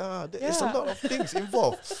capital. there is a Yeah. lot of things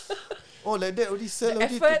involved. Oh, like that already sell The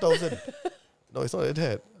already effort. 2,000. No, it's not like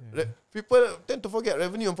that. People tend to forget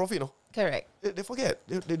revenue and profit. No, Correct. they forget.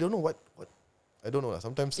 They don't know what. I don't know.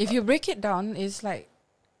 Sometimes If you break it down, it's like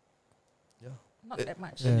yeah. not that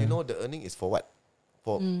much. And you Yeah. know the earning is for what?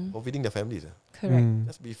 For feeding their families. Correct.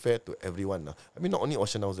 Just be fair to everyone. I mean, not only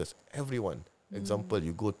auction houses, everyone. Example,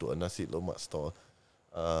 you go to a nasi lemak store,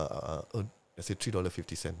 let's say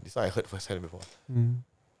 $3.50. This one I heard first time before.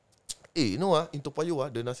 You know in Toa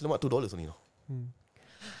Payoh, the nasi lemak $2 only. No?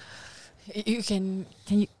 You can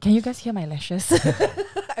you guys hear my lashes?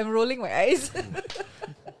 I'm rolling my eyes.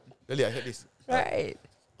 Really, I heard this. Right.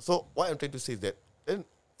 So what I'm trying to say is that then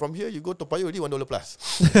from here you go to Payoh already $1 plus.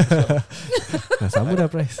 Sama dah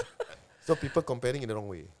price. So people comparing in the wrong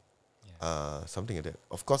way. Something like that.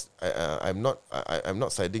 Of course, I'm not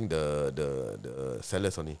siding the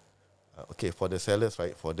sellers only. Okay, for the sellers,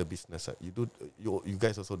 right? For the business, you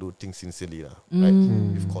guys also do things sincerely, right?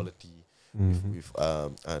 With quality, with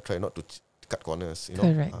try not to cut corners, you know.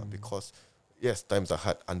 Correct. Because yes, times are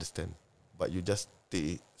hard, understand, but you just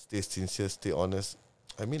stay sincere, stay honest.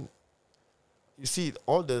 I mean, you see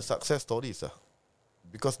all the success stories,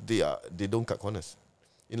 because they don't cut corners.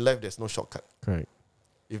 In life, there's no shortcut. Correct.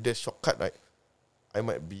 If there's shortcut, right, I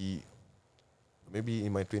might be maybe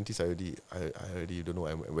in my 20s. I already don't know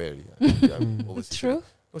I'm where. I'm overseas. True.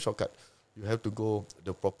 No shortcut. You have to go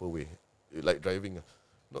the proper way. Like driving.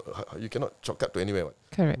 No, you cannot shortcut to anywhere. What?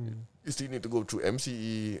 Correct. You still need to go through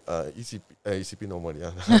MCE, ECP normally.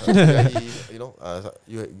 You know,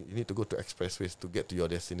 you need to go to expressways to get to your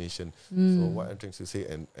destination. So what I'm trying to say,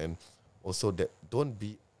 and also that don't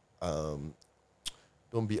be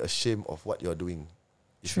ashamed of what you're doing.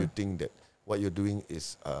 If you think that what you're doing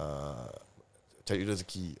is cari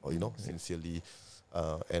rezeki, or sincerely,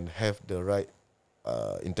 and have the right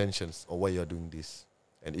intentions of why you're doing this.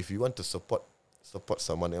 And if you want to support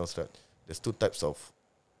someone else, right, there's two types of.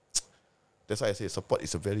 That's why I say support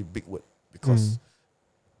is a very big word, because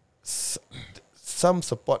some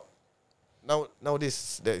support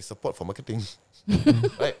nowadays there is support for marketing,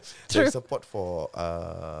 right? True. There's support for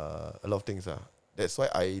a lot of things. That's why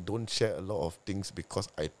I don't share a lot of things, because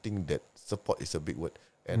I think that support is a big word,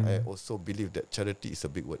 and I also believe that charity is a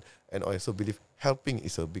big word, and I also believe helping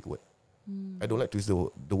is a big word. I don't like to use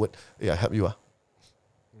the word. I help you.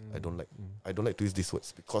 I don't like to use these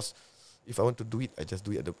words, because if I want to do it, I just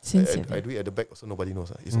do it at the I do it at the back, so nobody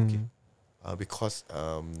knows. It's okay, because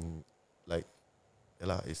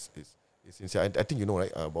it's sincere. I think you know,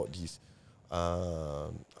 right, about these.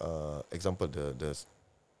 Example, the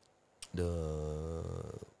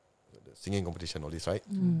singing competition, all this, right?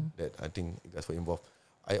 That I think you guys were involved.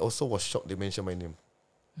 I also was shocked they mentioned my name.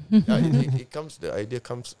 It comes. The idea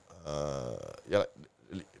comes.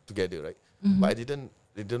 Together, right? But I didn't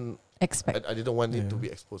Expect. I didn't want it to be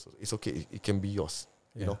exposed. It's okay. It can be yours.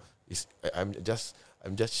 You know. I'm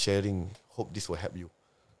just sharing. Hope this will help you.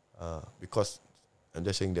 Because I'm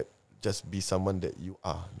just saying that just be someone that you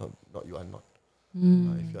are, not you are not.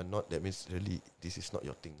 If you are not, that means really this is not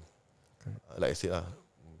your thing. Like I said,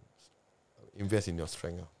 invest in your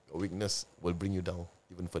strength. Your weakness will bring you down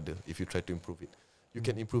even further if you try to improve it. You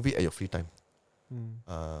can improve it at your free time.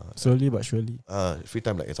 Slowly but surely. Free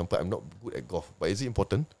time, like example, I'm not good at golf, but is it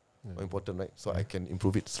important? Not important, right? So I can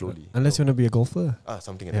improve it slowly. Unless you want to be a golfer.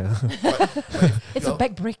 Something like that. It's a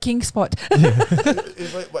back-breaking sport.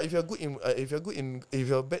 But if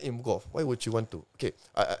you're bad in golf, why would you want to? Okay,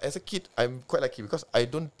 as a kid, I'm quite lucky because I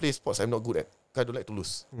don't play sports I'm not good at. I don't like to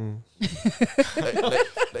lose.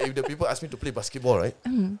 like if the people ask me to play basketball, right?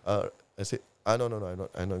 I say, no,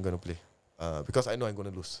 I'm not gonna play. Because I know I'm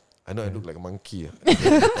gonna lose. I know I look like a monkey.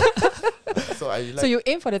 So you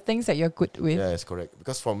aim for the things that you're good with. Yeah, that's correct.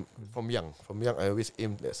 Because from young, I always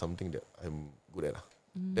aim at something that I'm good at.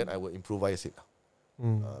 Then I will improvise it.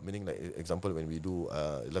 Meaning, like example, when we do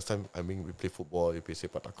last time, we play football, we play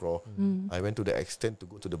sepak takraw. I went to the extent to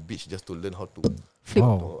go to the beach just to learn how to flip.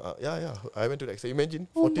 I went to the extent. Imagine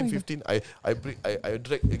 14, 15. I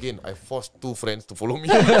drag again. I forced 2 friends to follow me.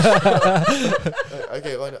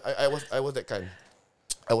 Okay, I was that kind.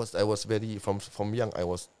 I was very from young. I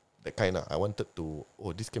was that kind. I wanted to.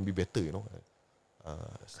 This can be better, you know.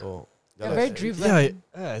 So. You're very driven.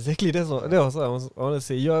 Yeah, exactly. That was what I want to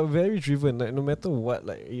say. You are very driven. Like no matter what,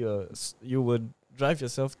 like you would drive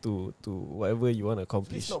yourself to whatever you want to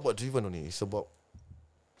accomplish. It's not about driven only. It's about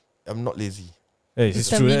I'm not lazy. Hey, it's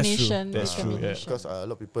true. That's true. Yeah. Because a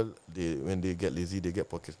lot of people, when they get lazy, they get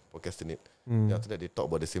procrastinate. Then after that, they talk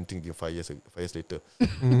about the same thing again 5 years later.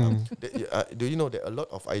 Do you know that a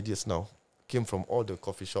lot of ideas now came from all the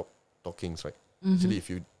coffee shop talkings, right? Actually, if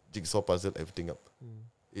you jigsaw puzzle everything up,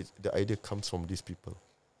 the idea comes from these people,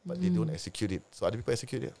 but they don't execute it. So other people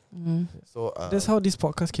execute it. So that's how this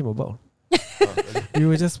podcast came about. We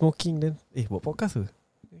were just smoking, then buat podcast ke?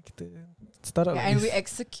 Kita start up and we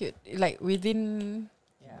execute like within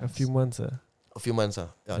a few months. Yeah,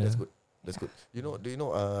 that's good. That's good. Do you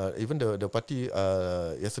know? Even the party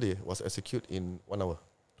yesterday was executed in 1 hour.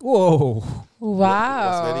 Whoa!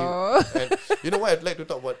 Wow! And you know what I'd like to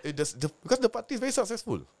talk about? Because the party is very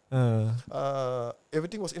successful.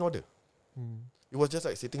 Everything was in order. It was just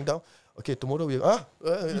like sitting down. Okay, tomorrow I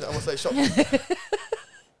was like shocked.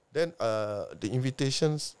 Then the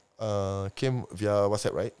invitations came via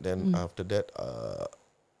WhatsApp, right? Then after that,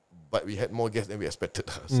 but we had more guests than we expected.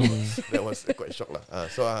 So that was quite shocked lah.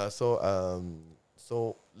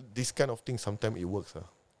 So this kind of thing sometimes it works.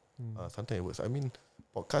 Sometimes it works. I mean,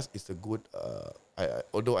 podcast is a good.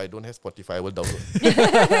 Although I don't have Spotify, I will download.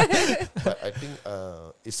 But I think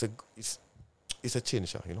it's a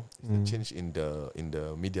change. You know, it's a change in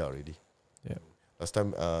the media already. Yeah. Last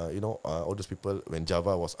time, all those people when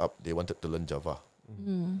Java was up, they wanted to learn Java.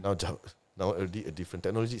 Now already a different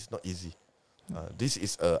technology is not easy. This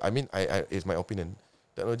is it's my opinion.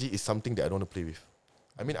 Technology is something that I don't want to play with.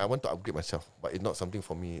 I mean, I want to upgrade myself, but it's not something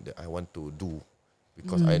for me that I want to do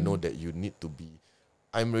because I know that you need to be.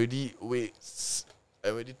 I'm already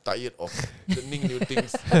tired of learning new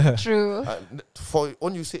things. True. For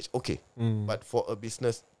own usage, okay, but for a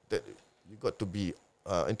business, that you got to be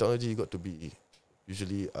in technology, you got to be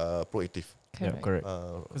usually proactive. Yeah, correct.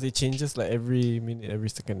 Because it changes like every minute,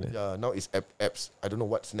 every second. Yeah, now it's apps. I don't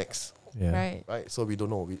know what's next. Yeah. Right. So we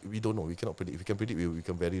don't know. We don't know. We cannot predict. If we can predict, we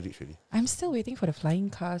become very rich already. I'm still waiting for the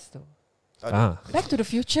flying cars though. Back to the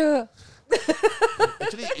Future.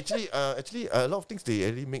 Actually, a lot of things they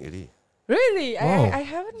already make already. Really? Wow. I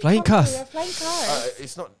haven't. Flying cars. Flying cars.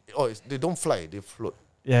 It's not. They don't fly. They float.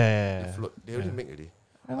 Yeah. They float. They already make already.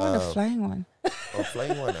 I want a flying one.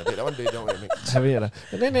 Flying one. That one they don't make. Habis lah.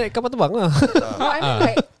 Then naik kapal terbang lah. No, I mean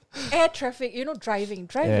like air traffic. Driving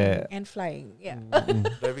and flying. Yeah.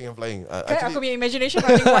 Driving and flying. Aku punya imagination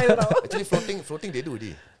running wild now. Actually, floating they do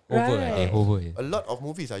already. Hover. A lot of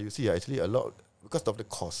movies you see actually a lot because of the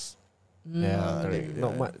cost. Yeah,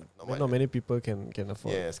 not many people can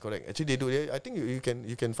afford. Yes, correct. Actually, they do. I think you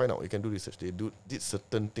can find out. You can do research. They did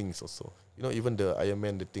certain things also. You know, even the Iron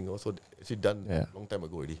Man, the thing also actually done long time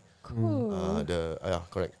ago already. Cool.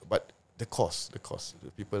 Correct. But the cost,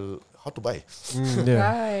 the people how to buy.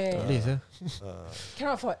 Right.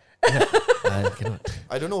 Cannot afford. I cannot.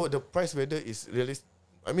 I don't know the price whether is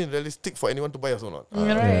realistic for anyone to buy or not.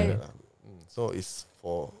 Right. So it's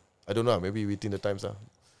for I don't know. Maybe within the times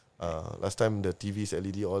Last time the TVs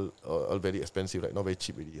LED all very expensive, right? Not very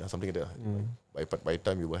cheap really. Something like that. By the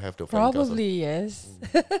time you will have the fan cast, Probably yes.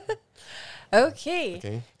 Okay.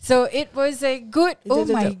 Okay. So it was a good. Oh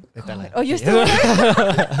my god! Oh, you still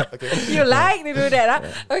Okay. you like to do that,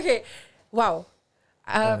 huh? Okay. Wow.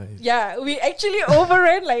 Yeah, we actually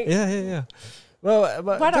overran like. Yeah. Well,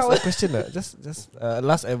 but What just hour? a question, just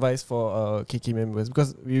last advice for KK members,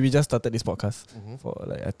 because we just started this podcast for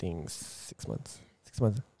like I think 6 months. 6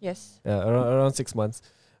 months. Yes. Yeah, around 6 months.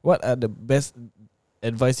 What are the best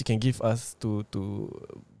advice you can give us to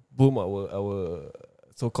boom our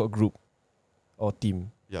so-called group or team?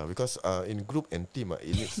 Yeah, because in group and team,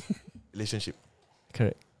 it needs relationship.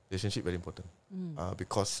 Correct. Relationship very important.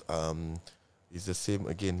 Because it's the same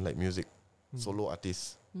again like music. Solo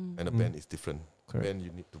artist and a band is different. Correct. Band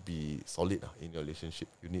you need to be solid in your relationship.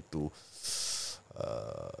 You need to.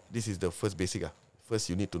 This is the first basic. First,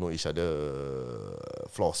 you need to know each other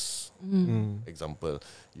flaws. Example,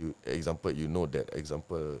 you know that.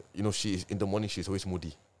 She is in the morning. She's always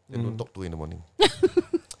moody. Then don't talk to her in the morning.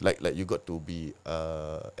 like you got to be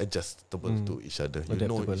adjustable to each other. You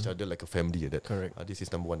know Adaptable. each other like a family. That Correct. this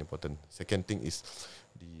is number one important. Second thing is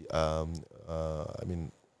the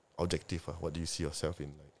objective. What do you see yourself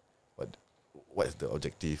in? Like what is the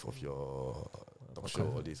objective of your talk show?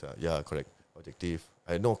 All this. Yeah, correct. Objective.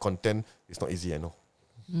 I know content is not easy. I know.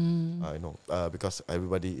 I know because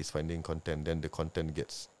everybody is finding content. Then the content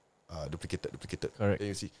gets duplicated. Correct. Then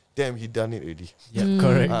you see, damn, he done it already. Yeah,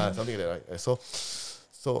 correct. Something like that, right?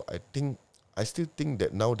 So I still think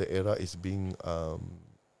that now the era is being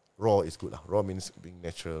raw is good. Raw means being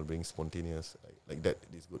natural, being spontaneous, like that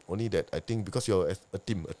is good. Only that I think because you're a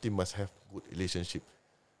team must have good relationship.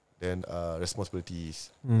 Then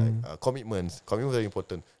responsibilities, like commitments. Commitment very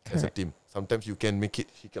important as a team. Sometimes you can make it,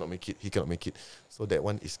 he cannot make it. So that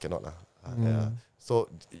one is cannot lah. So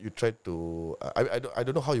you try to. I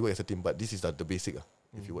don't know how you work as a team, but this is the basic.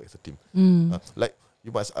 If you work as a team, like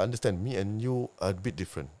you must understand, me and you are a bit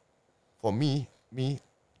different. For me,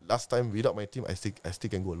 last time without my team, I still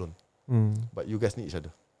can go alone. But you guys need each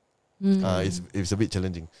other. It's a bit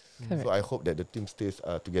challenging. Correct. So I hope that the team stays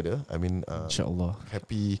together. I mean, Inshallah.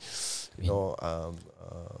 happy.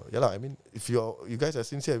 I mean, if you guys are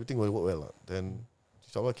sincere, everything will work well. Then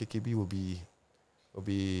inshallah KKB will be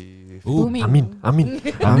Booming. Amin.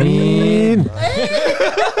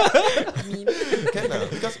 can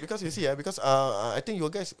because you see because I think you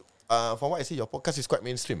guys from what I see your podcast is quite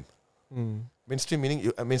mainstream. Mainstream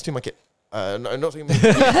meaning mainstream market. I'm not saying in a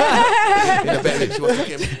bad way. She was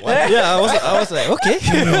looking at me. What? Yeah, I was like, okay.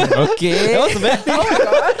 That was a bad thing.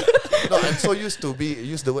 No, I'm so used to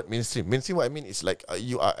use the word mainstream. Mainstream, what I mean is like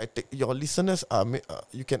your listeners are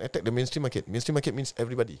you can attack the mainstream market. Mainstream market means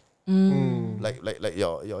everybody. Like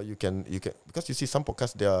your you can because you see some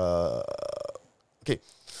podcasts they are okay.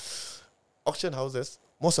 Auction houses,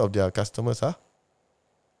 most of their customers are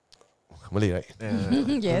Malay, right?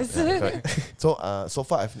 Yes. Correct. So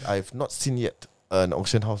far I've not seen yet an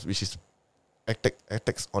auction house which is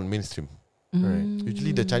attacks on mainstream. Right.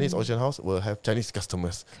 Usually the Chinese auction house will have Chinese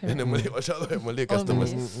customers, and the Malay auction house will have Malay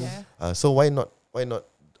customers. So why not?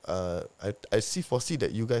 I foresee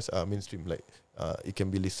that you guys are mainstream. Like it can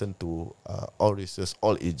be listened to all races,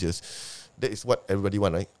 all ages. That is what everybody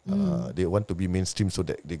want, right? They want to be mainstream so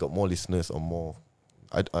that they got more listeners or more.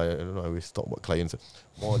 I don't know. I always talk about clients.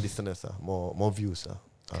 More listeners, more views.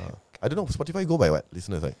 I don't know. Spotify go by what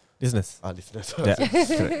listeners, right? Business. Listeners. Yeah,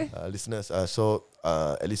 correct. Listeners. So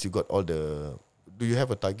at least you got all the. Do you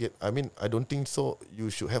have a target? I mean, I don't think so. You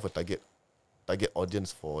should have a target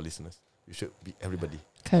audience for listeners. You should be everybody.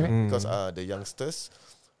 Correct. Because the youngsters,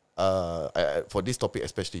 for this topic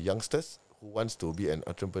especially, youngsters who wants to be an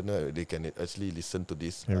entrepreneur, they can actually listen to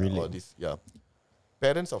this. All this, yeah.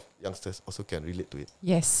 Parents of youngsters also can relate to it.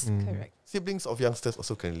 Yes. Correct. Siblings of youngsters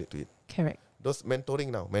also can relate to it. Correct. Those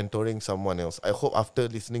mentoring someone else. I hope after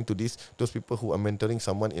listening to this, those people who are mentoring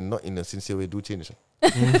someone not in a sincere way do change.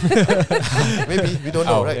 Maybe we don't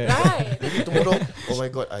know, right? Right. Maybe tomorrow, oh my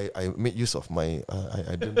God, I made use of my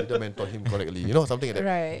I didn't mentor him correctly. You know, something like that.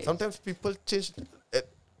 Right. Sometimes people change at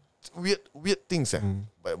weird things.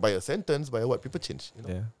 By a sentence, by what people change. You know?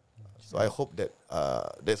 Yeah. So I hope that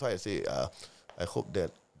that's why I say I hope that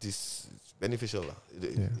this is beneficial.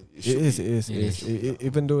 It It is.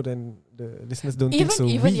 Even though then the listeners don't think so.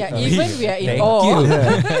 Even we are in Thank awe. you.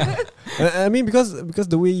 I mean because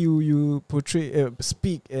the way you portray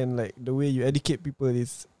speak and like the way you educate people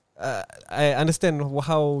is I understand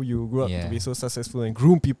how you grew up to be so successful and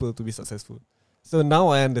groom people to be successful. So now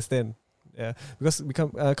I understand. Yeah, because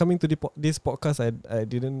coming to this podcast, I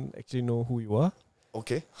didn't actually know who you are.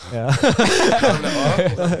 Okay. Yeah. I'm like,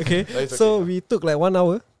 oh. Okay. It's So okay. we took like 1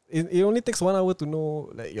 hour. It only takes 1 hour to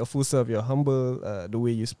know like your full self. You're humble. The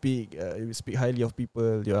way you speak. You speak highly of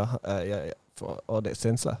people. You're yeah, for all that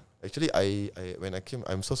sense lah. Actually, I when I came,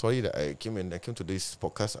 I'm so sorry that I came to this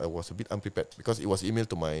podcast. I was a bit unprepared because it was emailed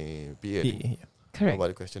to my PA. I think, Correct. about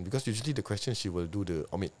the question, because usually the question she will do the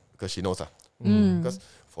omit because she knows Mm. Because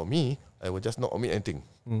for me, I will just not omit anything.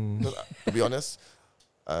 Because, to be honest,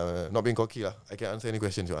 not being cocky lah, I can answer any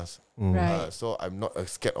questions you ask. Right. So I'm not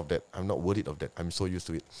scared of that. I'm not worried of that. I'm so used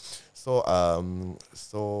to it. So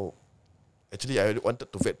actually I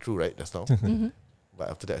wanted to vet through right just now, Mhm.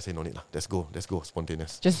 but after that I say no need lah. Let's go,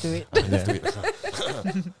 spontaneous. Just do it. Let's do it.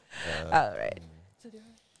 All right.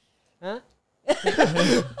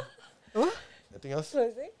 Anything else?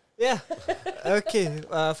 Yeah. Okay.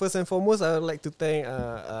 First and foremost, I would like to thank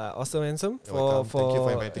Awesome Handsome You're welcome. for Thank you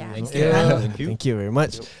for inviting Yeah. me. Thank you. Thank you. Thank you very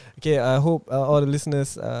much. Okay, I hope all the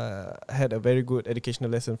listeners had a very good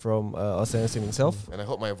educational lesson from Awesome Handsome himself. And I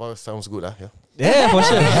hope my voice sounds good. Yeah. Yeah, for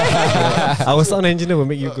sure. Our sound engineer will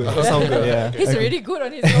make you good. Sound good. Yeah. He's really good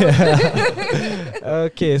on his own.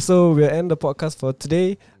 Okay, so we'll end the podcast for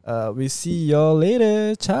today. We see y'all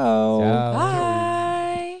later. Ciao. Bye.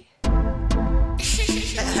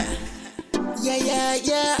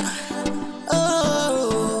 Yeah.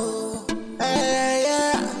 Oh,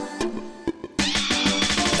 yeah.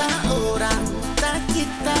 Tak orang, tak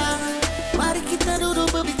kita. Mari kita duduk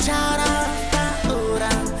berbicara. Tak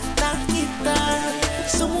orang, tak kita.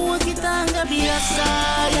 Semua kita anggap biasa.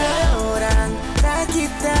 Ya orang, tak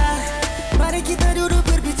kita. Mari kita duduk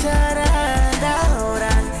berbicara. Tak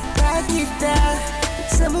orang, tak kita.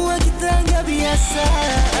 Semua kita anggap biasa.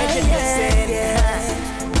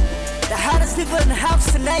 The hottest people in the house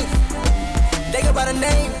tonight. They go by the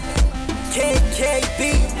name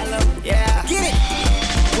KKB. Yeah, get it.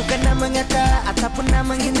 Bukan nama ngata ataupun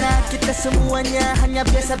nama hina. Kita semuanya hanya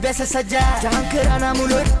biasa-biasa saja. Jangan kerana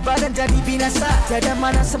mulut badan jadi binasa. Tiada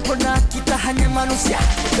mana sempurna, kita hanya manusia.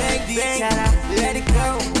 Bang bicara, let it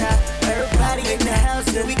go. Now everybody in the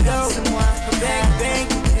house, here we go. Semua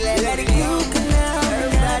bang, let it go. Now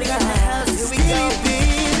everybody in the house, here we go.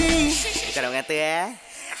 Baby, bukan nama ngata ya.